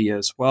Columbia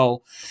as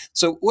well.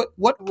 So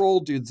what role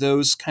do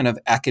those kind of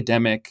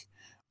academic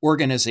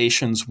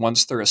organizations,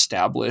 once they're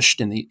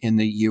established in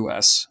the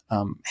U.S.,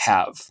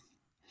 have?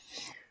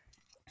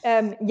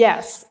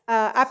 Yes,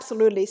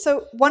 absolutely.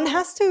 So one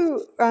has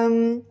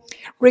to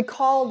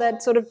recall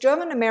that sort of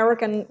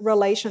German-American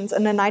relations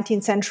in the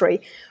 19th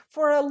century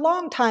for a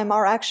long time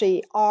are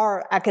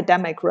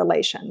academic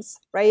relations,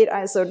 right?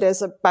 So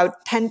there's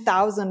about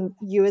 10,000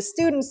 US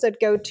students that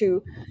go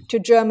to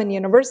German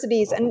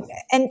universities,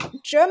 and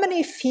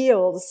Germany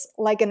feels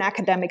like an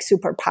academic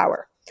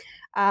superpower.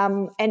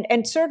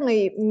 And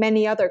certainly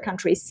many other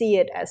countries see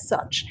it as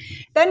such.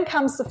 Then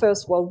comes the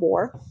First World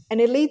War,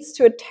 and it leads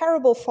to a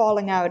terrible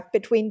falling out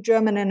between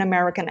German and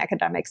American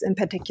academics in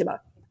particular.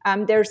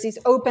 There's these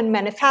open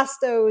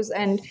manifestos,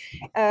 and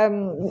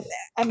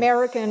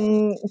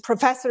American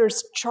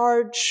professors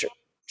charge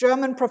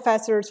German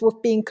professors with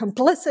being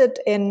complicit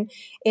in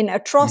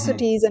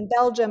atrocities in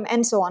Belgium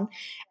and so on.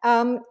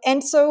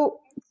 And so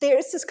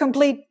there's this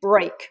complete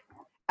break.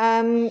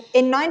 In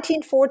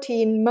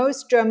 1914,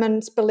 most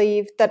Germans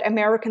believed that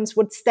Americans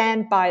would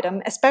stand by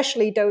them,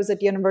 especially those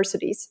at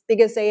universities,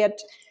 because they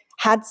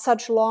had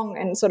such long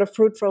and sort of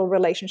fruitful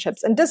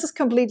relationships. And this is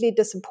completely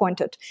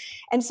disappointed.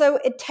 And so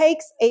it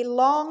takes a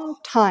long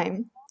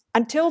time,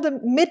 until the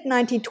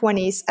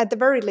mid-1920s at the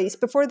very least,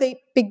 before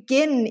they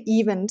begin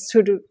even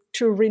to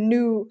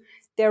renew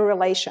their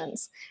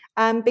relations,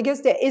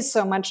 because there is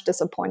so much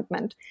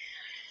disappointment.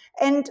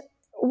 And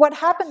what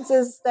happens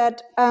is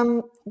that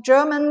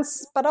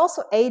Germans, but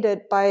also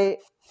aided by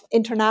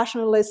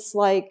internationalists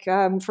like,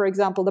 for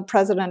example, the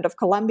president of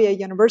Columbia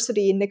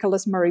University,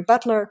 Nicholas Murray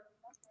Butler,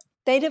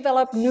 they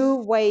develop new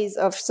ways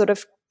of sort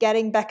of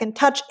getting back in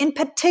touch, in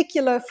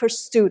particular for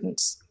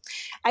students.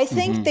 I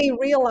think they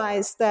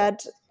realize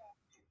that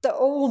the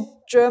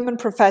old German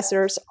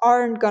professors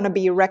aren't going to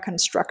be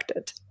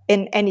reconstructed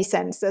in any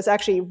sense. There's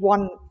actually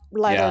one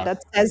letter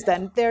that says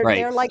then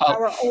they're like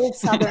our old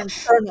Southern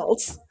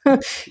colonels.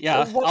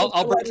 Yeah,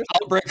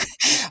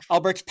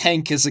 Albrecht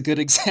Penck is a good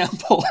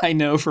example. I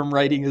know from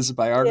writing his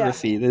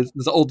biography. There's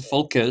old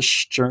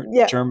folkish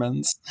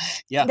Germans.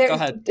 Yeah, go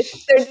ahead.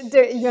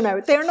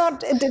 They're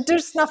not.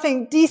 There's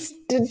nothing.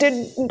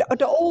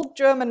 The old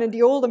German and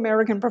the old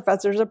American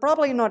professors are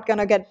probably not going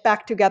to get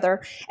back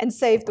together and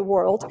save the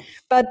world,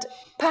 but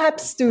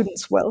perhaps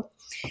students will.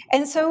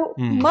 And so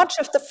much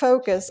of the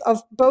focus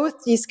of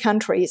both these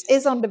countries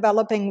is on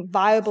developing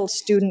viable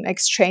student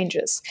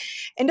exchanges.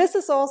 And this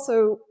is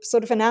also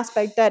sort of an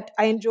aspect that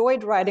I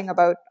enjoyed writing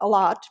about a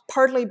lot,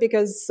 partly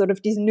because sort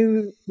of these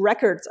new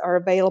records are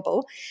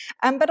available,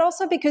 but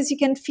also because you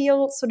can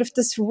feel sort of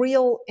this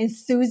real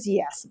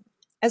enthusiasm,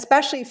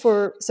 especially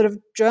for sort of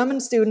German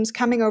students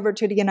coming over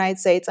to the United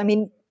States. I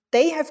mean,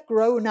 they have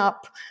grown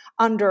up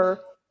under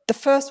the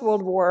First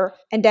World War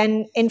and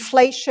then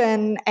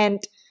inflation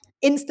and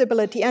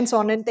instability and so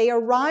on. And they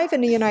arrive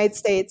in the United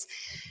States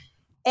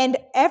and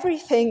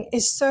everything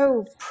is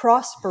so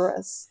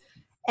prosperous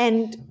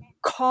and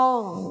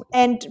calm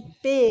and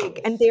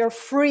big, and they are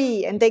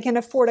free and they can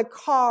afford a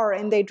car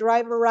and they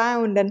drive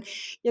around. And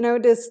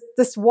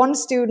this one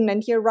student,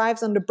 and he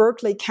arrives on the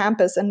Berkeley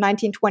campus in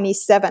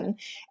 1927,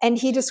 and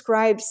he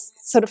describes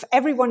sort of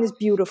everyone is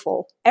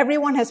beautiful,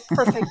 everyone has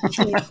perfect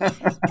teeth,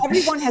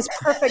 everyone has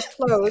perfect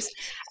clothes,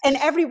 and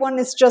everyone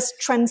is just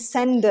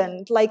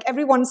transcendent, like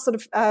everyone's sort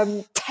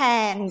of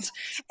tanned.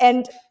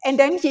 And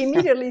then he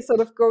immediately sort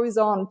of goes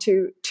on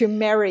to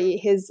marry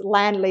his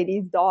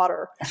landlady's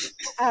daughter.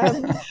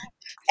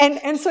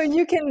 And so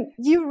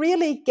you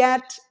really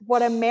get what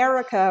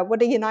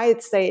the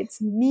United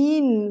States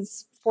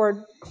means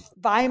for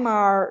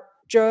Weimar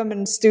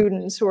German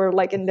students who are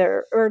like in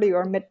their early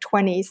or mid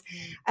 20s,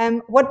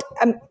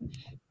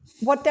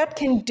 what that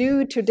can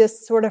do to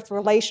this sort of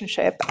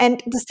relationship.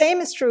 And the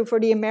same is true for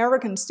the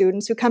American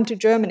students who come to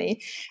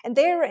Germany, and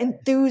they're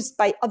enthused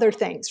by other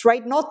things,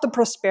 right? Not the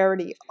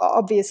prosperity,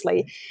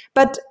 obviously,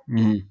 but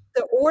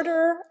the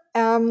order,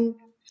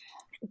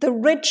 the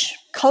rich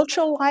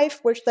cultural life,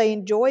 which they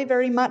enjoy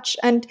very much,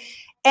 and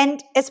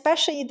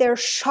especially they're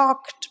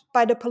shocked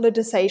by the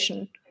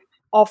politicization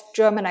of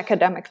German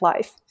academic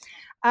life.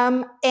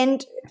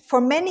 And for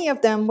many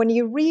of them, when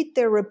you read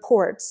their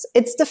reports,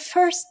 it's the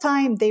first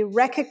time they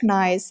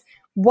recognize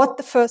what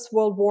the First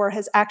World War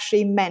has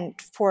actually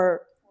meant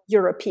for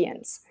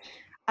Europeans.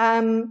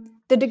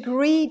 The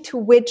degree to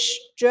which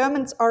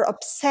Germans are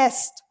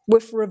obsessed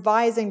with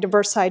revising the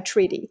Versailles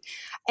Treaty,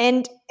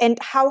 and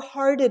how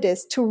hard it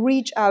is to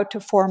reach out to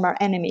former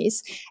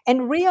enemies.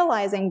 And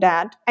realizing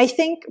that, I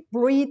think,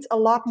 breeds a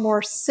lot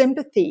more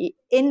sympathy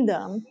in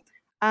them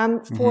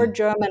for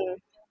German,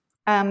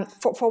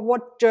 for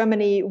what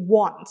Germany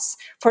wants,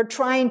 for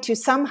trying to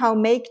somehow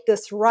make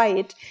this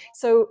right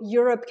so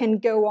Europe can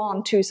go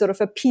on to sort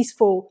of a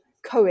peaceful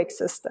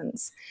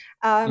coexistence.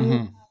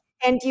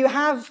 And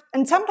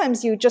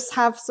sometimes you just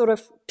have sort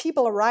of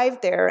people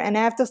arrive there, and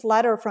I have this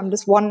letter from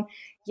this one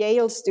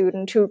Yale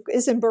student who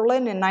is in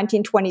Berlin in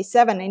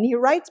 1927, and he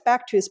writes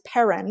back to his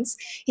parents.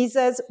 He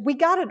says, "We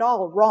got it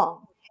all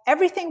wrong.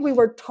 Everything we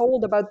were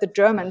told about the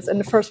Germans in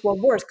the First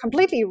World War is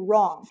completely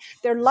wrong.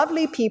 They're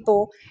lovely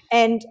people,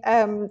 and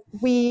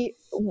we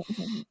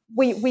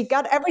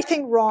got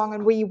everything wrong,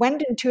 and we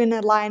went into an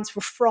alliance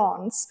with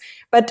France.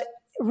 But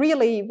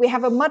really, we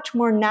have a much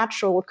more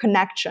natural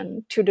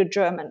connection to the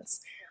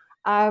Germans."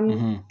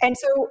 And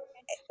so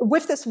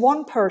with this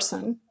one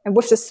person and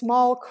with this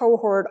small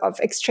cohort of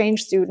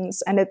exchange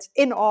students, and it's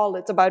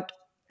about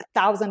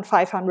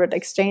 1,500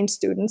 exchange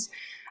students,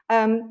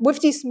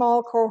 with these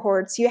small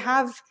cohorts, you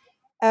have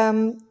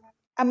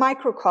a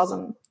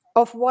microcosm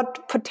of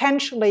what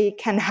potentially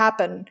can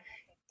happen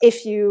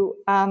if you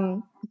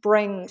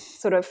bring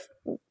sort of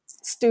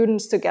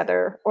students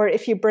together, or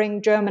if you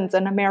bring Germans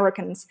and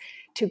Americans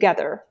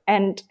together.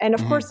 And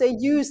of course, they're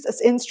used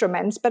as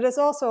instruments, but there's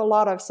also a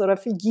lot of sort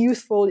of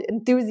youthful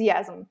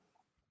enthusiasm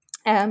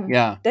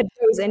that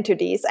goes into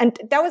these. And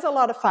that was a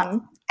lot of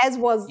fun, as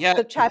was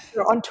the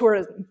chapter on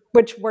tourism,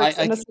 which works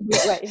in a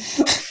similar way.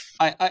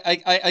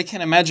 I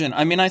can imagine.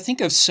 I mean, I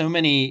think of so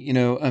many,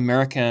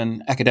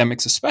 American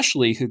academics,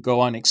 especially, who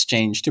go on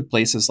exchange to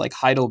places like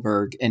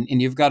Heidelberg,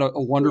 and you've got a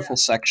wonderful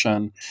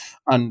section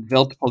on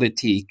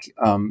Weltpolitik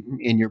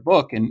in your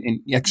book, and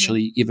you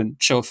actually even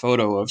show a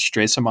photo of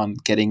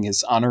Stresemann getting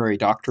his honorary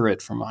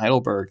doctorate from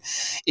Heidelberg.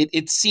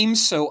 It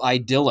seems so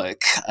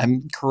idyllic.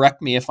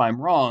 Correct me if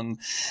I'm wrong.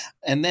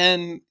 And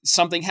then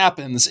something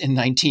happens in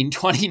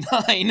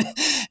 1929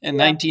 and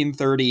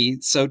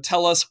 1930. So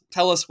tell us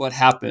what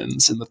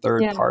happens in the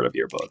third part of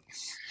your book.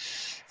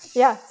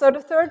 Yeah, so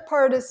the third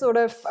part is sort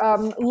of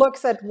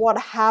looks at what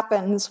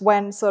happens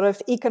when sort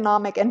of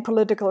economic and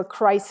political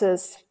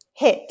crisis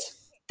hit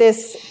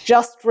this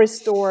just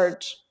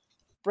restored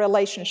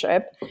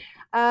relationship.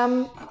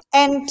 And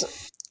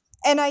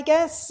I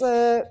guess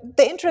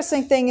the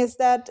interesting thing is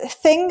that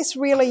things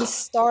really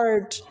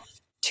start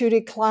to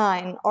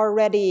decline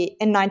already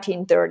in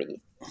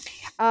 1930.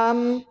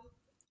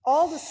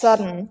 All of a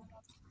sudden,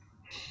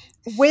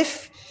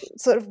 with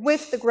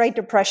the Great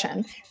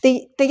Depression,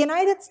 the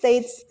United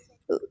States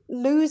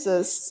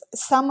loses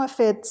some of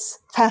its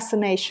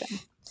fascination,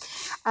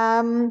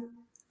 and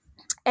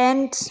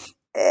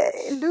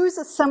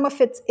loses some of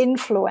its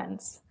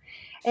influence.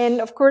 And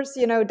of course,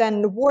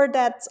 then the war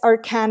debts are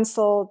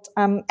canceled,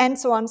 and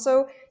so on.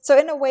 So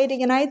in a way, the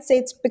United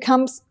States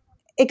becomes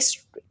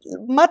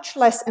much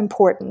less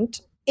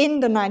important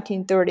in the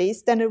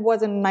 1930s than it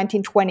was in the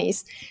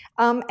 1920s.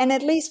 And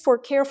at least for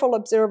careful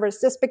observers,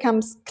 this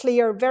becomes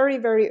clear very,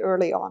 very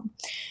early on.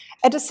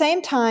 At the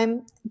same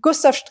time,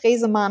 Gustav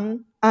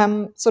Stresemann,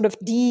 sort of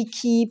the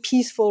key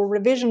peaceful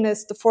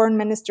revisionist, the foreign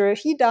minister,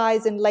 he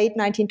dies in late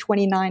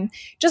 1929,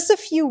 just a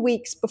few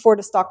weeks before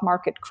the stock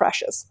market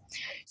crashes.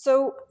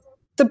 So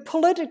the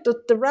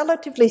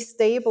relatively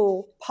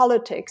stable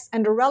politics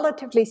and the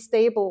relatively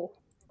stable,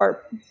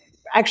 or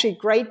actually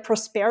great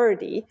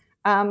prosperity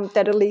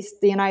that at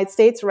least the United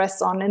States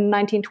rests on in the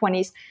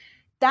 1920s,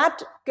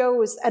 that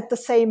goes at the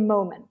same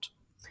moment.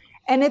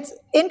 And it's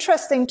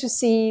interesting to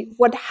see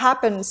what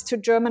happens to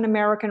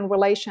German-American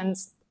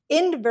relations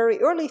in the very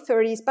early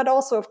 30s, but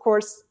also, of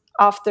course,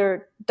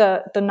 after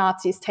the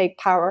Nazis take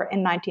power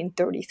in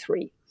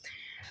 1933.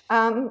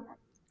 And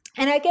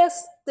I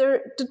guess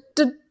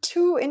the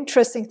two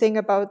interesting things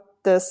about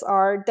this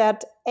are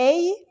that,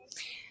 A,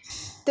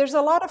 there's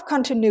a lot of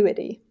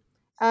continuity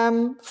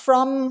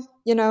from,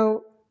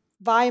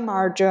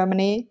 Weimar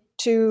Germany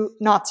to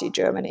Nazi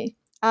Germany.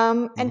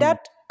 And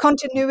that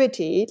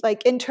continuity,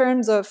 like in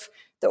terms of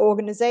the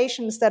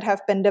organizations that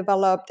have been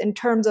developed, in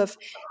terms of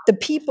the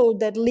people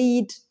that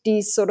lead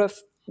these sort of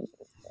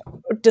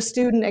the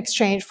student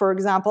exchange, for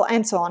example,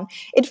 and so on.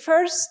 At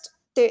first,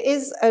 there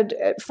is,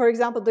 for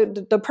example,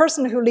 the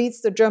person who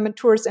leads the German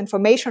Tourist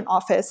Information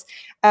Office,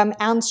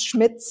 Ernst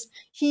Schmitz,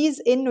 he's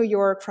in New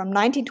York from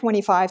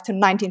 1925 to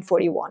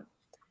 1941.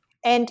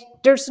 And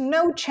there's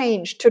no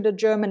change to the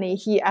Germany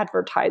he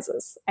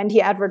advertises, and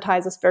he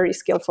advertises very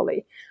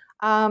skillfully.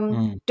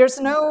 There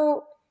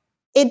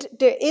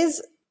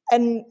is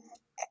an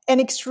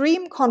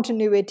extreme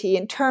continuity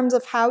in terms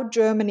of how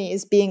Germany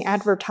is being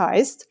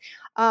advertised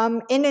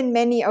in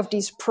many of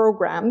these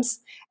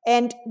programs,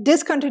 and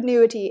this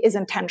continuity is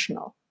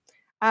intentional.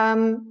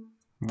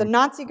 The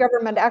Nazi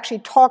government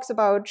actually talks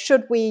about,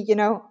 should we,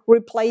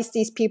 replace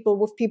these people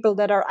with people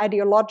that are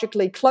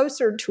ideologically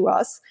closer to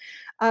us?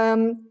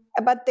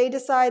 But they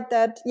decide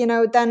that,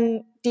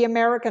 then the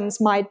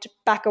Americans might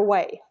back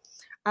away.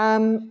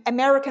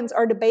 Americans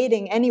are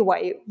debating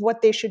anyway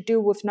what they should do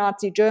with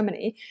Nazi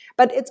Germany,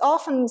 but it's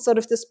often sort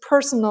of this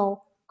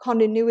personal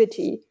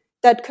continuity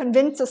that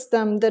convinces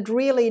them that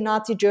really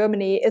Nazi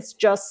Germany is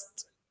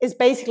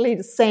basically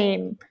the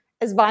same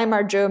as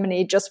Weimar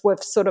Germany, just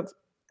with sort of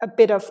a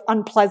bit of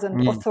unpleasant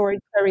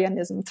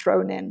authoritarianism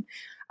thrown in.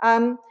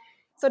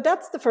 So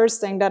that's the first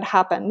thing that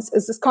happens,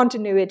 is this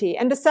continuity.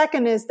 And the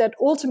second is that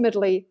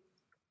ultimately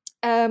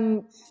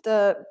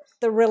the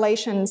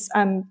relations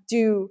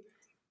do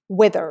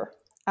wither.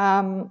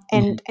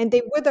 And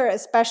they wither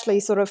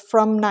especially sort of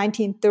from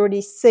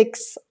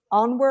 1936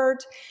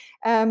 onward,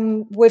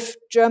 with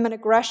German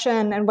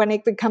aggression, and when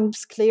it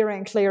becomes clearer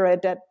and clearer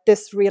that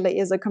this really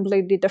is a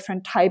completely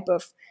different type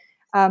of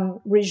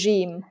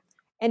regime.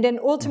 And then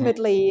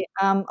ultimately,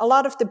 a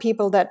lot of the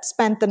people that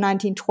spent the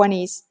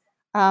 1920s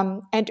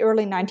and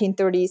early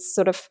 1930s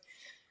sort of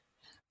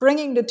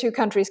bringing the two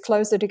countries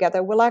closer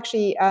together will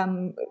actually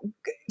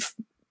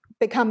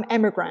become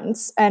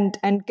immigrants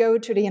and go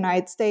to the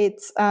United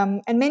States.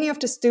 And many of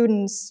the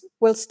students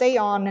will stay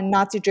on in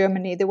Nazi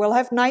Germany. They will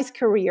have nice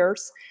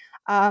careers,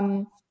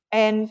 and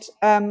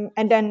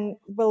then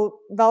will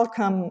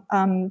welcome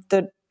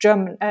the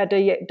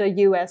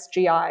U.S.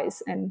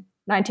 GIs in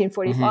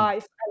 1945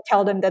 and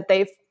tell them that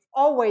they've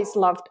always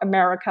loved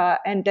America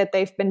and that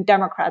they've been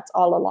Democrats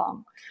all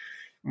along.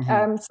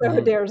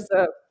 There's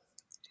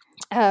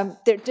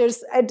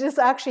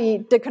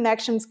actually, the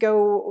connections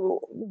go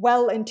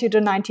well into the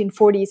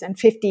 1940s and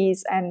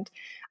 50s, and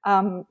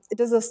it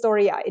is a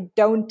story I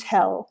don't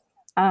tell,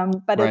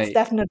 but it's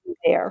definitely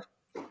there.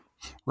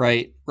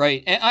 Right.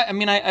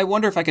 And I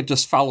wonder if I could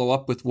just follow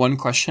up with one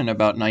question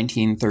about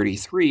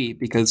 1933,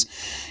 because,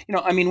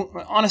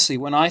 honestly,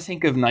 when I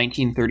think of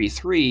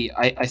 1933,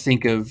 I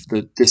think of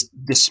this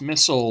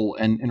dismissal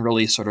and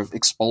really sort of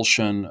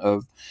expulsion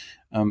of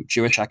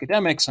Jewish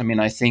academics.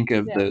 I think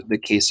of the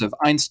case of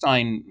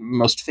Einstein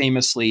most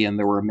famously, and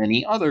there were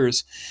many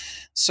others.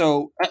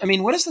 So,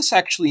 what does this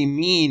actually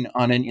mean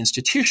on an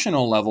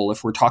institutional level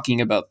if we're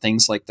talking about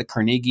things like the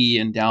Carnegie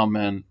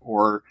Endowment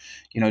or,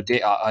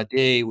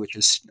 DAAD, which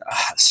is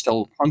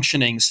still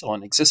functioning, still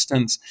in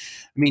existence?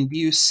 Do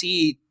you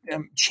see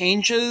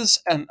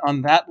changes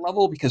on that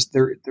level? Because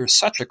there's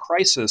such a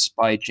crisis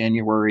by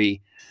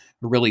January,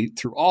 really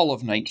through all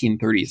of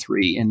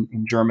 1933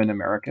 in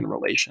German-American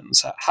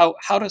relations.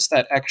 How does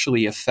that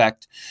actually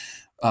affect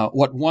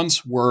what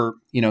once were,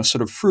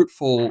 sort of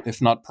fruitful,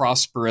 if not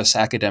prosperous,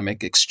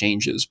 academic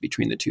exchanges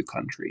between the two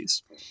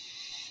countries?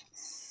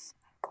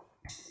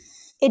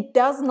 It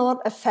does not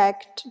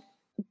affect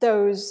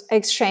those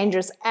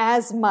exchanges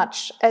as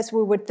much as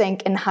we would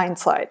think in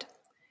hindsight.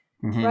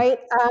 Right?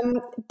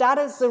 That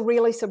is the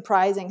really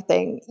surprising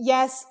thing.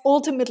 Yes,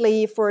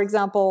 ultimately, for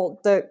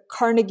example, the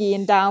Carnegie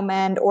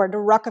Endowment or the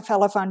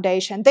Rockefeller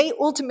Foundation, they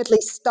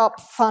ultimately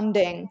stopped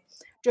funding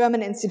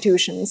German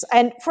institutions.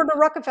 And for the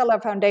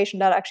Rockefeller Foundation,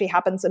 that actually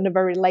happens in the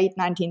very late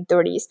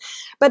 1930s.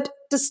 But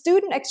the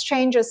student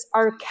exchanges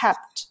are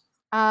kept,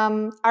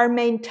 are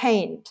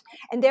maintained.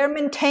 And they're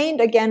maintained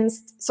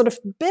against sort of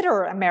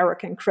bitter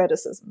American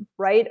criticism,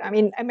 right?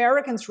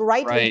 Americans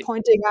rightly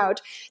pointing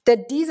out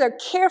that these are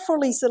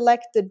carefully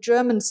selected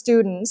German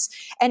students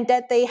and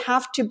that they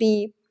have to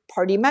be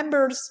party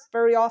members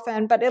very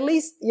often, but at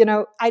least,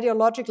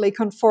 ideologically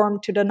conform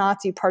to the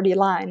Nazi party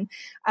line.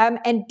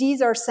 And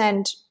these are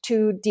sent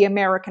to the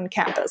American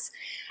campus.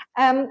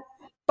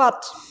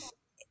 But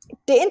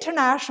the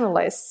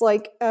internationalists,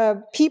 like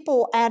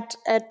people at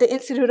the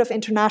Institute of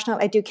International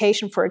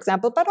Education, for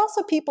example, but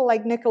also people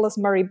like Nicholas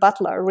Murray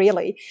Butler,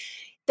 really,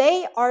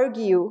 they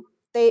argue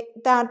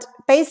that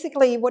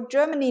basically what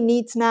Germany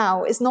needs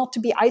now is not to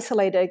be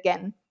isolated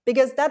again,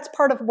 because that's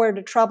part of where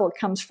the trouble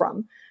comes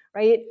from,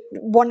 right?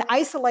 One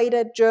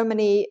isolated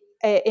Germany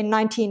in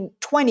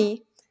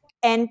 1920,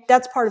 and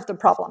that's part of the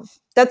problem.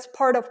 That's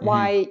part of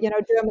why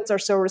Germans are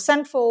so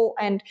resentful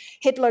and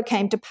Hitler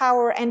came to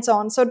power and so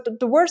on. So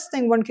the worst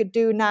thing one could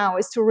do now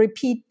is to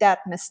repeat that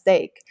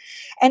mistake.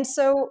 And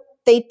so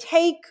they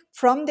take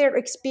from their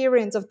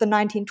experience of the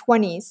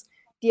 1920s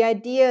the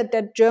idea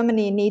that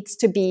Germany needs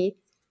to be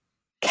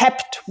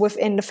kept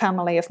within the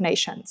family of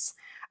nations,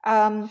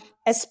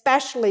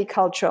 especially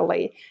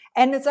culturally.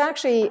 And it's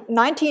actually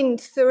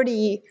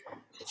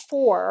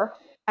 1934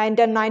 and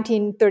then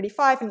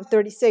 1935 and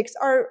 36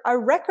 are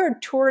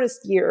record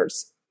tourist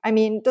years. I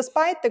mean,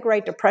 despite the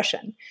Great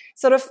Depression,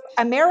 sort of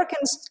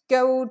Americans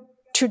go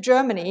to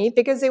Germany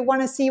because they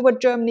want to see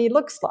what Germany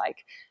looks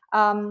like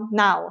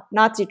now,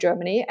 Nazi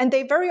Germany, and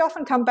they very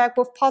often come back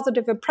with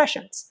positive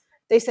impressions.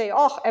 They say,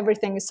 oh,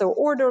 everything is so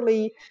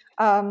orderly,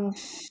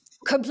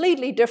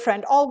 completely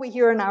different. All we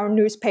hear in our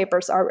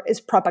newspapers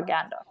is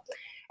propaganda.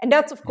 And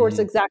that's, of course,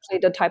 exactly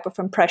the type of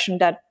impression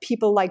that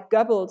people like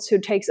Goebbels, who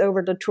takes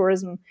over the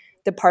tourism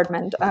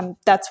department,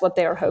 that's what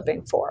they're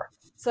hoping for.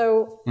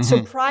 So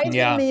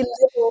surprisingly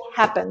little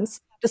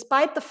happens,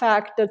 despite the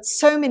fact that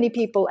so many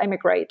people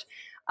emigrate.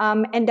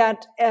 And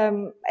that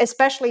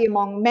especially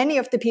among many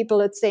of the people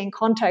that stay in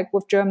contact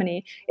with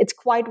Germany, it's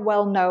quite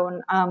well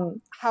known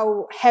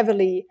how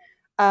heavily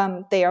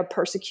they are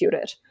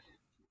persecuted.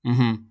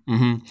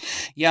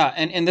 Yeah,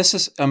 and this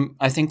is,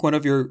 I think, one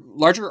of your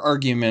larger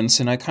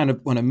arguments, and I kind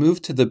of want to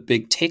move to the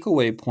big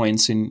takeaway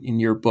points in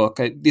your book.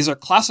 These are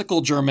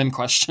classical German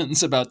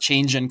questions about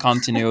change and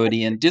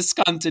continuity and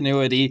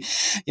discontinuity.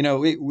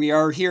 We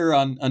are here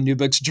on New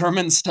Books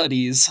German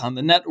Studies on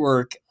the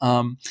network,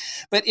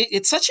 but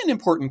it's such an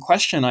important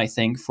question, I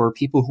think, for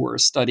people who are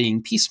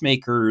studying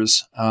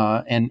peacemakers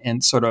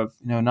and sort of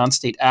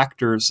non-state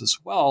actors as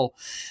well.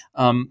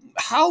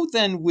 How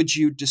then would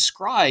you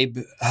describe,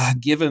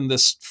 given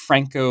this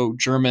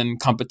Franco-German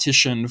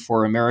competition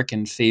for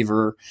American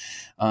favor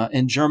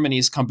and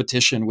Germany's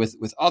competition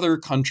with other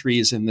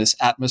countries in this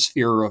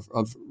atmosphere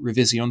of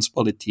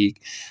Revisionspolitik,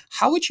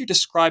 how would you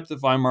describe the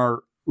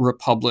Weimar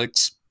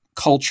Republic's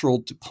cultural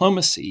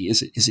diplomacy?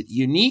 Is it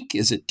unique?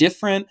 Is it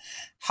different?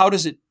 How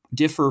does it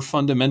differ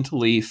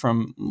fundamentally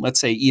from, let's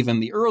say, even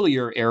the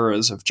earlier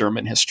eras of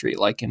German history,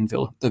 like in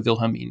the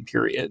Wilhelmine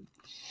period?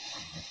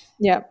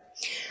 Yeah.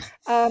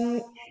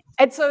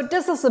 And so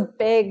this is a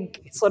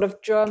big sort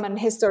of German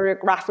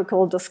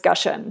historiographical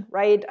discussion,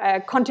 right?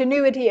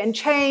 Continuity and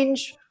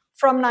change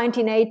from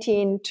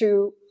 1918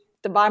 to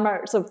the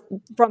Weimar, so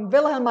from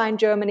Wilhelmine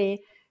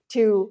Germany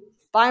to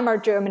Weimar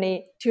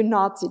Germany to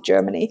Nazi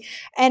Germany.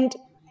 And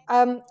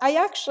I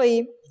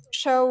actually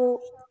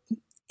show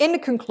in the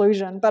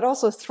conclusion, but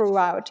also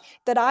throughout,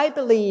 that I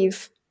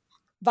believe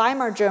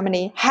Weimar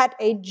Germany had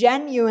a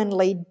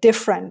genuinely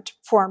different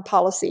foreign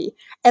policy,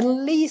 at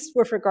least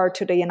with regard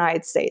to the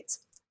United States,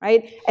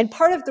 right? And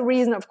part of the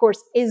reason, of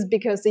course, is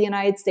because the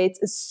United States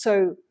is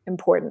so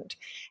important.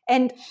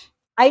 And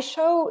I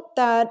show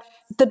that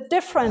the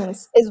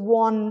difference is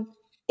one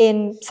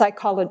in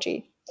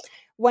psychology.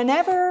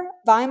 Whenever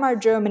Weimar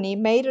Germany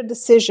made a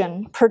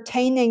decision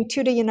pertaining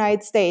to the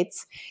United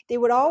States, they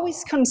would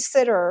always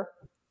consider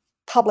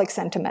public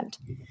sentiment.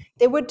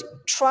 They would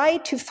try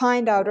to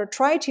find out or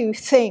try to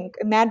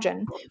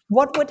imagine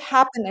what would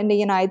happen in the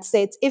United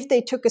States if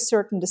they took a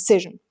certain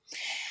decision.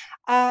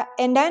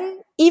 And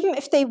then even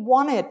if they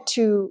wanted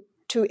to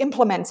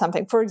implement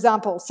something, for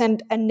example,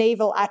 send a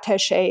naval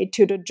attaché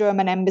to the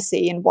German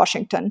embassy in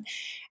Washington,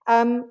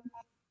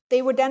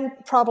 they would then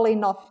probably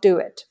not do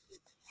it.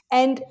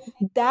 And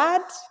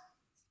that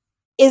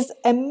is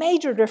a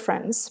major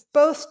difference,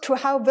 both to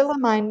how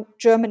Wilhelmine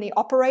Germany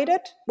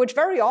operated, which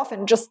very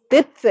often just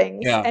did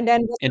things and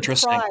then was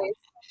surprised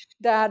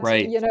that,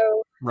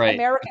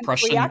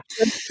 Americans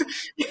reacted.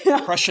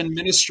 Prussian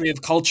Ministry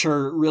of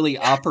Culture really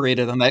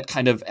operated on that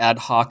kind of ad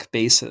hoc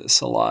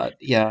basis a lot.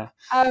 So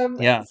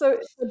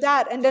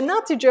that, and then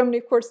Nazi Germany,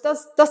 of course,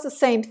 does the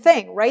same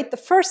thing, right? The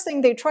first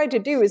thing they try to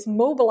do is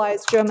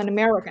mobilize German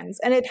Americans,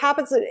 and it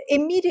happens an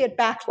immediate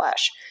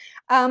backlash,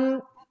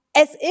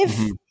 as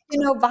if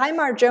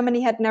Weimar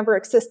Germany had never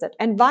existed.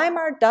 And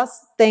Weimar does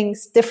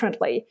things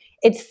differently.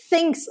 It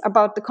thinks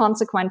about the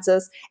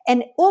consequences,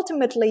 and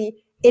ultimately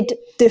it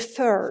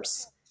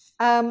differs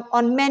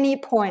on many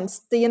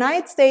points. The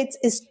United States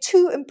is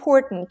too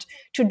important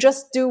to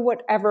just do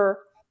whatever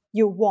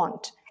you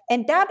want.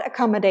 And that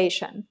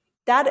accommodation,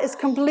 that is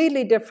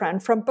completely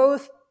different from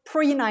both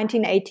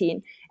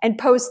pre-1918 and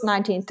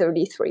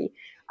post-1933.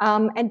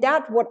 And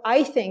that what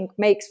I think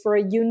makes for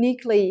a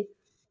uniquely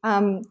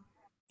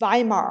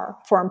Weimar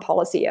foreign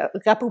policy, a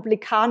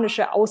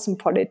republikanische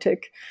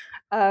Außenpolitik,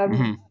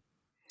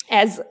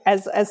 as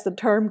the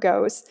term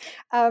goes.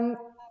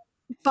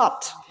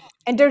 But,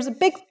 and there's a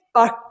big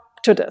but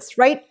to this,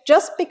 right?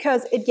 Just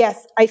because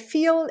yes, I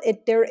feel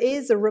there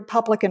is a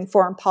Republican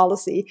foreign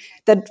policy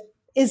that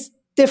is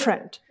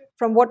different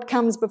from what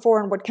comes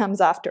before and what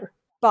comes after.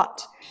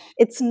 But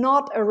it's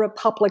not a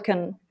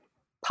Republican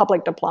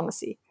public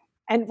diplomacy.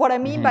 And what I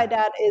mean by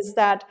that is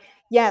that,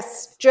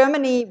 yes,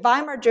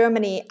 Weimar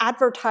Germany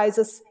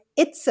advertises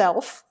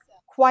itself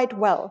quite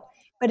well,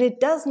 but it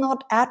does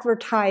not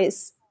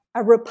advertise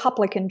a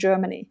Republican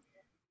Germany.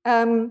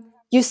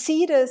 You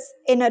see this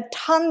in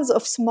tons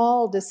of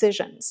small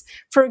decisions.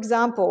 For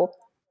example,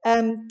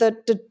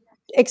 the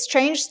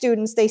exchange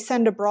students they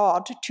send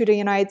abroad to the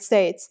United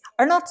States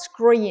are not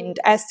screened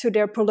as to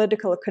their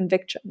political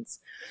convictions.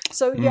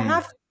 So you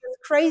have this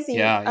crazy...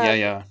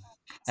 Yeah.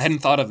 I hadn't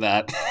thought of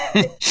that.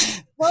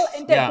 Well,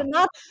 and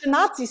the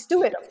Nazis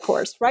do it, of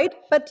course, right?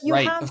 But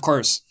of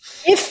course.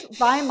 If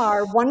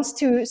Weimar wants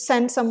to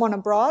send someone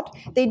abroad,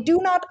 they do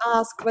not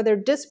ask whether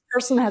this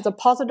person has a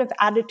positive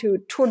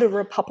attitude toward the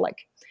Republic.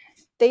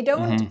 They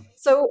don't.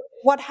 So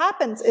what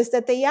happens is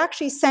that they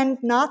actually send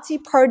Nazi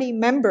Party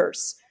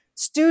members,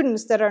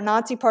 students that are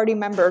Nazi Party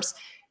members,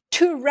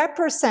 to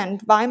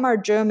represent Weimar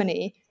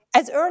Germany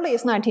as early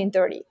as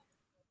 1930.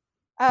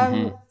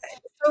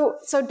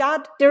 So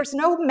that there's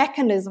no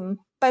mechanism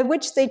by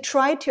which they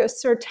try to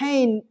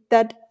ascertain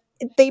that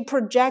they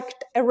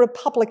project a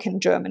Republican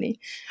Germany.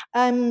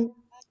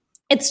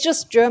 It's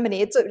just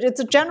Germany. It's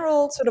a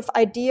general sort of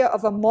idea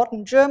of a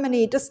modern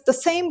Germany. The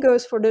same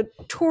goes for the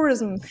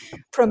tourism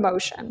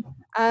promotion.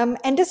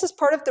 And this is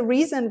part of the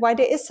reason why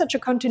there is such a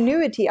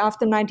continuity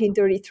after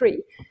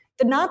 1933.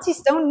 The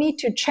Nazis don't need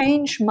to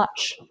change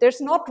much.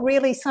 There's not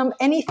really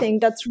anything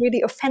that's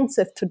really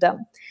offensive to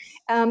them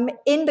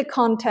in the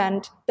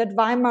content that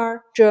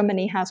Weimar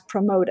Germany has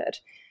promoted.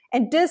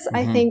 And this,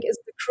 I think, is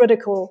the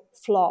critical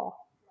flaw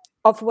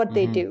of what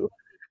they do.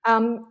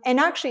 And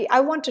actually, I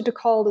wanted to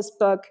call this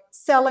book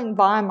 "Selling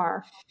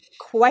Weimar?"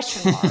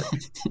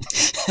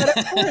 But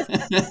of course,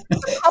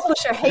 the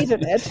publisher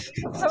hated it,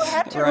 so I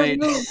had to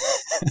remove.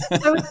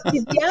 So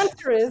the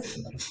answer is,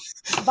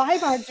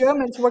 Weimar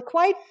Germans were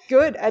quite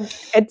good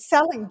at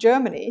selling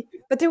Germany,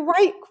 but they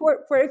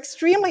were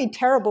extremely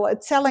terrible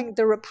at selling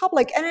the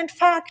Republic. And in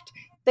fact,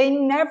 they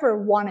never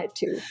wanted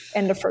to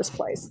in the first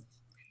place.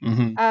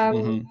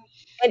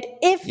 And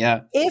if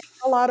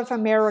a lot of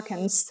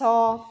Americans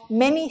saw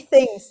many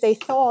things they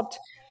thought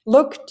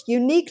looked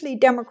uniquely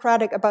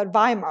democratic about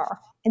Weimar,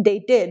 and they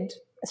did,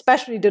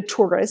 especially the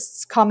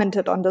tourists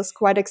commented on this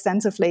quite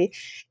extensively,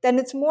 then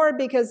it's more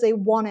because they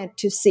wanted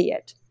to see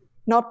it,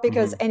 not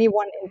because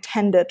anyone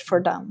intended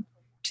for them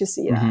to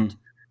see that.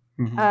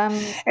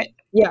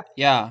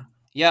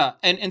 Yeah.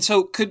 And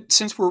so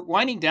since we're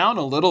winding down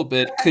a little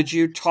bit, could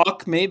you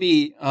talk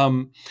maybe,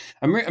 I'm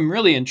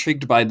really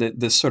intrigued by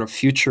this sort of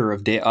future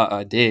of day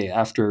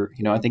after,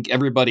 I think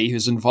everybody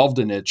who's involved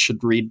in it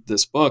should read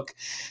this book,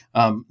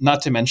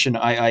 not to mention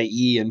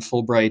IIE and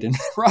Fulbright and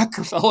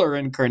Rockefeller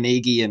and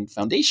Carnegie and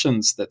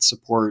foundations that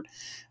support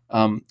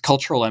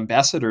cultural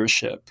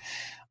ambassadorship.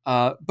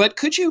 But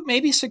could you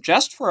maybe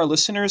suggest for our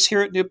listeners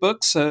here at New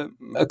Books a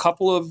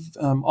couple of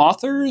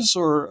authors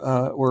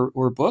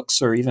or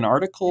books or even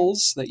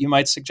articles that you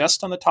might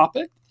suggest on the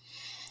topic?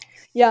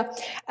 Yeah,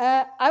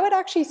 I would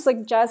actually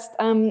suggest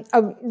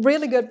a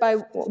really good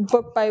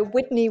book by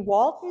Whitney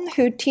Walton,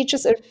 who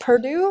teaches at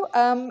Purdue.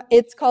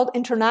 It's called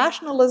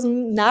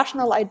Internationalism,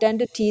 National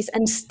Identities,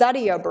 and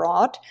Study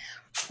Abroad,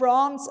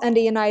 France and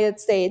the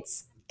United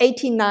States,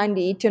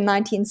 1890 to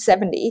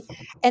 1970.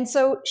 And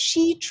so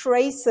she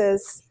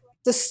traces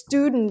the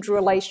student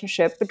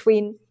relationship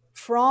between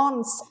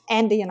France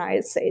and the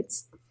United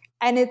States.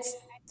 And it's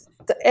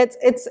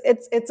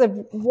a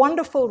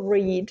wonderful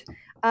read.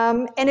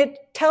 And it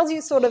tells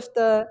you sort of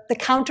the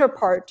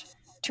counterpart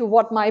to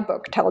what my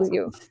book tells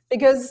you,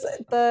 because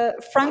the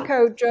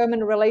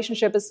Franco-German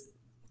relationship is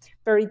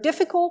very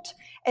difficult,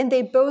 and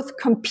they both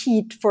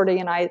compete for the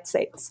United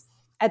States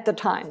at the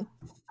time.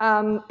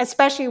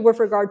 Especially with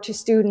regard to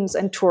students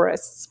and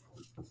tourists.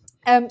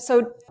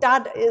 So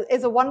that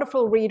is a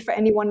wonderful read for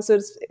anyone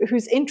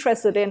who's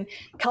interested in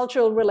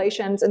cultural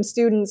relations and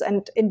students,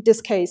 and in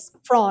this case,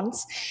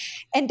 France.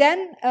 And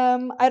then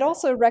I'd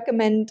also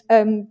recommend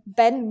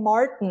Ben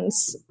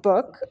Martin's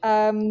book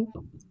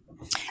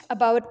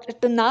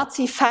about the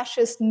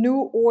Nazi-fascist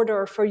new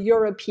order for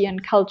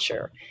European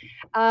culture.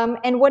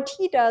 And what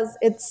he does,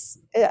 it's,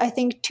 I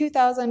think,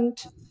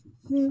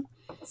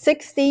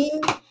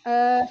 2016,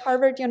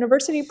 Harvard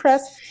University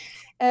Press.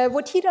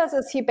 What he does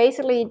is he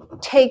basically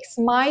takes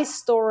my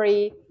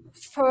story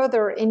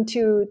further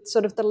into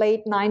sort of the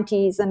late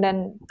 90s and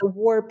then the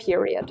war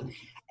period.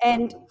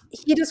 And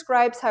he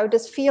describes how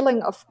this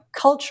feeling of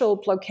cultural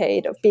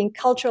blockade, of being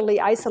culturally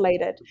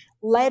isolated,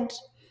 led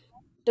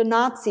the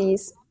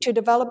Nazis to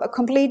develop a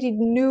completely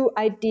new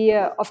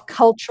idea of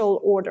cultural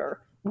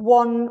order,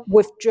 one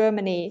with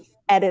Germany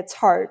at its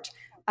heart,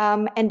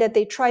 and that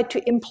they tried to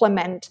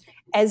implement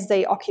as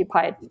they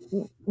occupied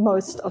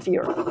most of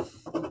Europe.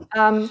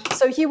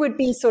 So he would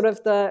be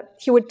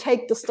he would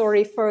take the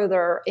story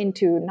further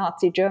into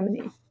Nazi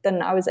Germany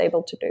than I was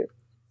able to do.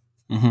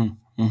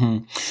 Mm-hmm.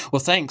 Well,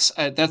 thanks.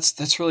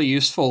 That's really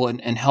useful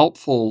and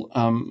helpful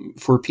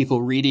for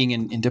people reading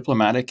in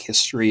diplomatic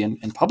history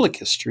and public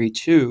history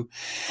too.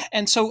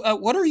 And so,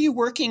 what are you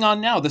working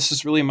on now? This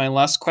is really my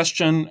last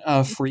question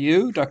for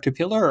you, Dr.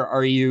 Piehler.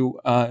 Are you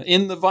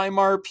in the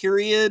Weimar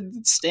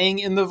period, staying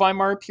in the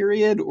Weimar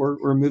period,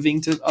 or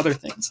moving to other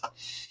things?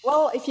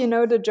 Well, if you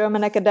know the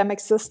German academic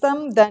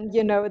system, then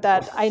you know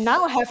that I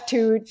now have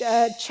to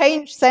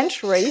change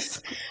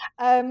centuries.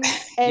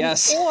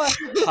 Yes,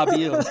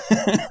 Habil.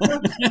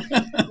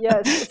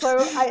 Yes. So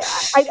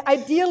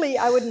ideally,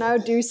 I would now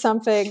do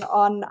something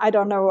on, I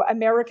don't know,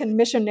 American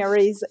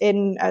missionaries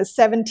in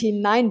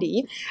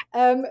 1790.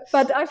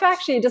 But I've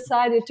actually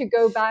decided to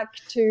go back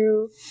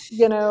to,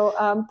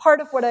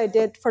 part of what I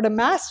did for the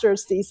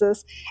master's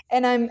thesis.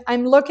 And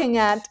I'm looking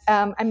at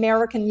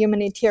American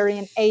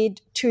humanitarian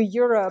aid to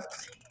Europe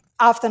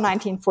after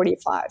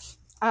 1945.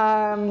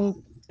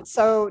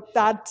 So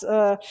that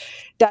the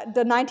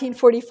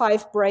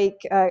 1945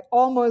 break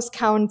almost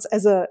counts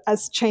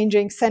as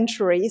changing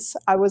centuries,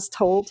 I was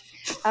told.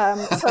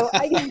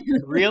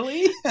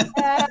 Really?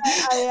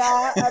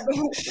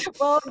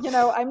 Well,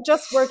 I'm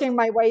just working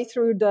my way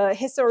through the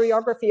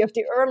historiography of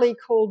the early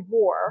Cold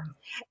War,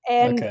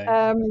 and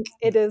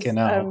it is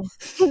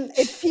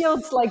it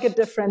feels like a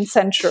different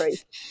century.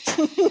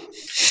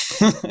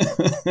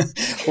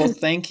 Well,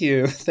 thank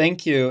you.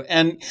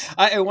 And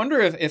I wonder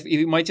if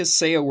you might just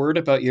say a word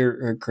about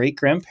your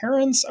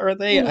great-grandparents. Are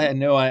they? I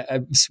know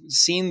I've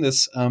seen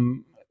this,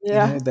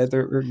 that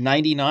they're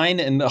 99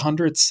 and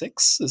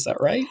 106. Is that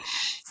right?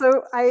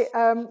 So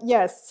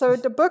yes. So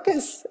the book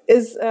is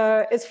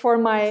for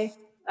my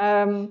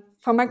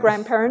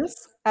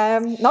grandparents.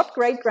 Not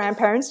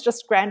great-grandparents,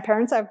 just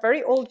grandparents. I have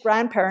very old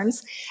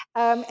grandparents.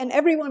 And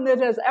everyone that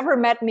has ever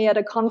met me at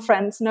a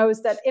conference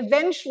knows that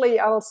eventually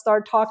I will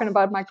start talking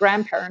about my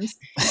grandparents.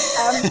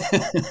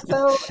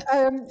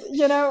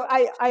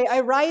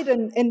 I write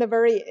in the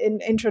very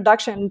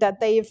introduction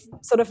that they've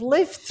sort of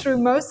lived through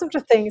most of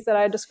the things that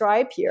I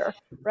describe here,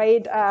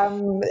 right?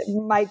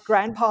 My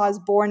grandpa was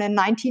born in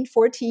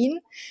 1914.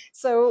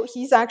 So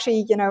he's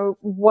actually,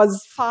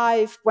 was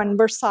 5 when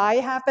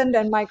Versailles happened,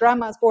 and my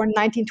grandma was born in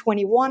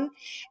 1921.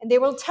 And they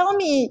will tell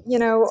me,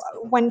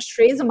 when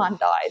Stresemann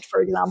died,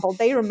 for example,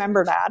 they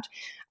remember that.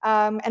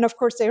 And of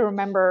course, they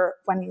remember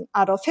when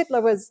Adolf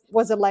Hitler was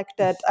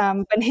elected,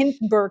 when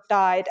Hindenburg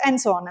died, and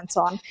so on and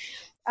so on.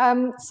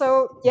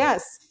 So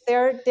yes,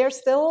 they're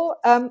still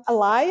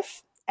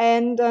alive,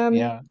 and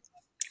they're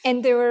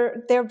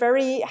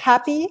very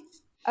happy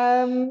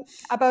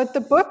about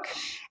the book,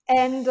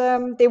 and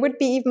they would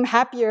be even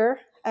happier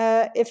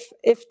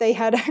if they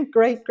had a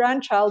great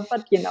grandchild,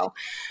 but now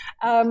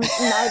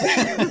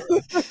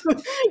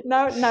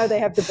they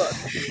have the book,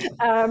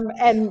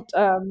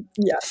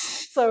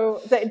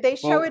 so they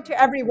show it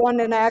to everyone,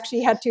 and I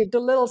actually had the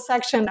little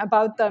section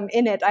about them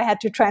in it, I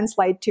had to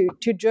translate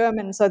to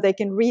German so they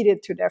can read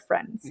it to their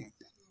friends.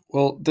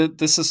 Well,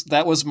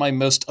 that was my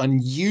most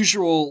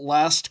unusual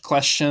last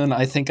question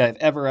I think I've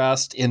ever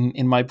asked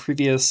in my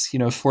previous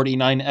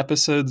 49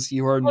 episodes.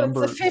 You are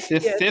number 50.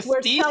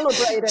 We're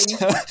celebrating.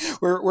 So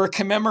we're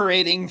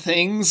commemorating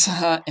things,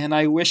 and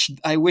I wish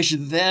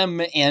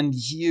them and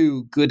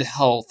you good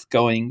health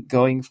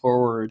going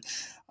forward.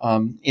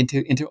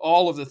 Into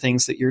all of the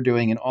things that you're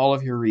doing and all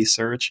of your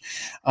research.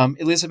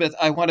 Elizabeth,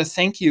 I want to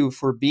thank you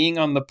for being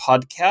on the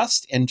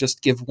podcast and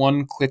just give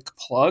one quick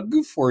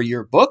plug for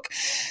your book.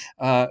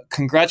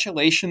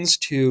 Congratulations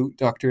to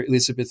Dr.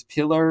 Elizabeth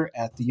Piehler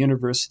at the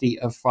University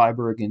of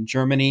Freiburg in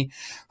Germany.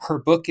 Her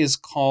book is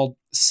called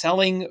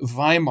Selling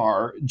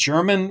Weimar,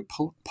 German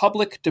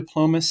Public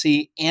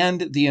Diplomacy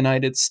and the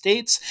United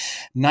States,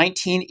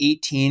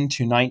 1918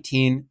 to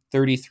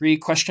 1933,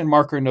 question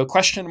mark or no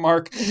question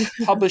mark,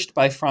 published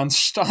by Franz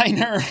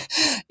Steiner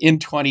in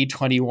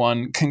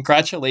 2021.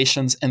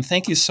 Congratulations, and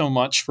thank you so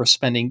much for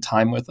spending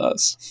time with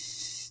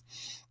us.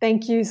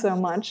 Thank you so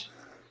much.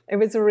 It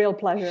was a real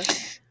pleasure.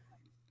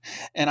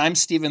 And I'm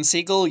Steven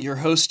Siegel, your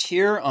host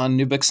here on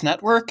New Books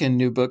Network and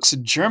New Books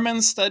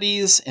German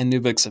Studies and New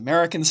Books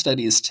American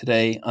Studies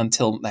today.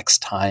 Until next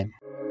time.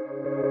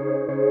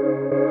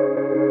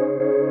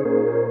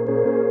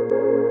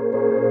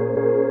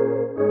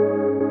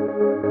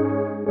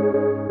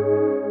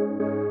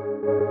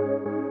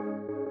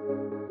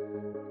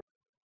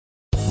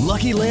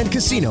 Lucky Land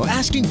Casino,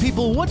 asking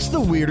people, what's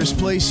the weirdest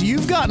place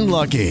you've gotten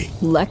lucky?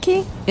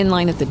 Lucky? In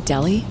line at the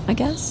deli, I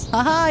guess?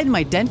 Aha, in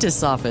my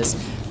dentist's office.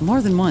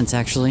 More than once,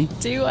 actually.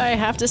 Do I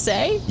have to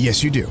say?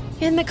 Yes, you do.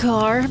 In the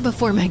car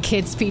before my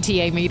kids'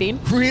 PTA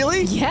meeting.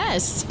 Really?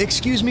 Yes.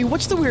 Excuse me,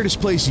 what's the weirdest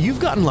place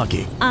you've gotten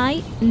lucky?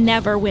 I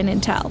never win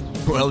and tell.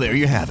 Well, there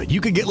you have it. You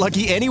can get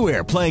lucky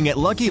anywhere, playing at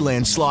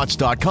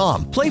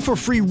LuckyLandSlots.com. Play for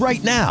free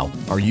right now.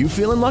 Are you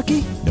feeling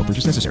lucky? No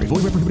purchase necessary.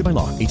 Void where prohibited by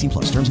law. 18+.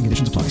 Terms and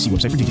conditions apply. See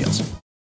website for details.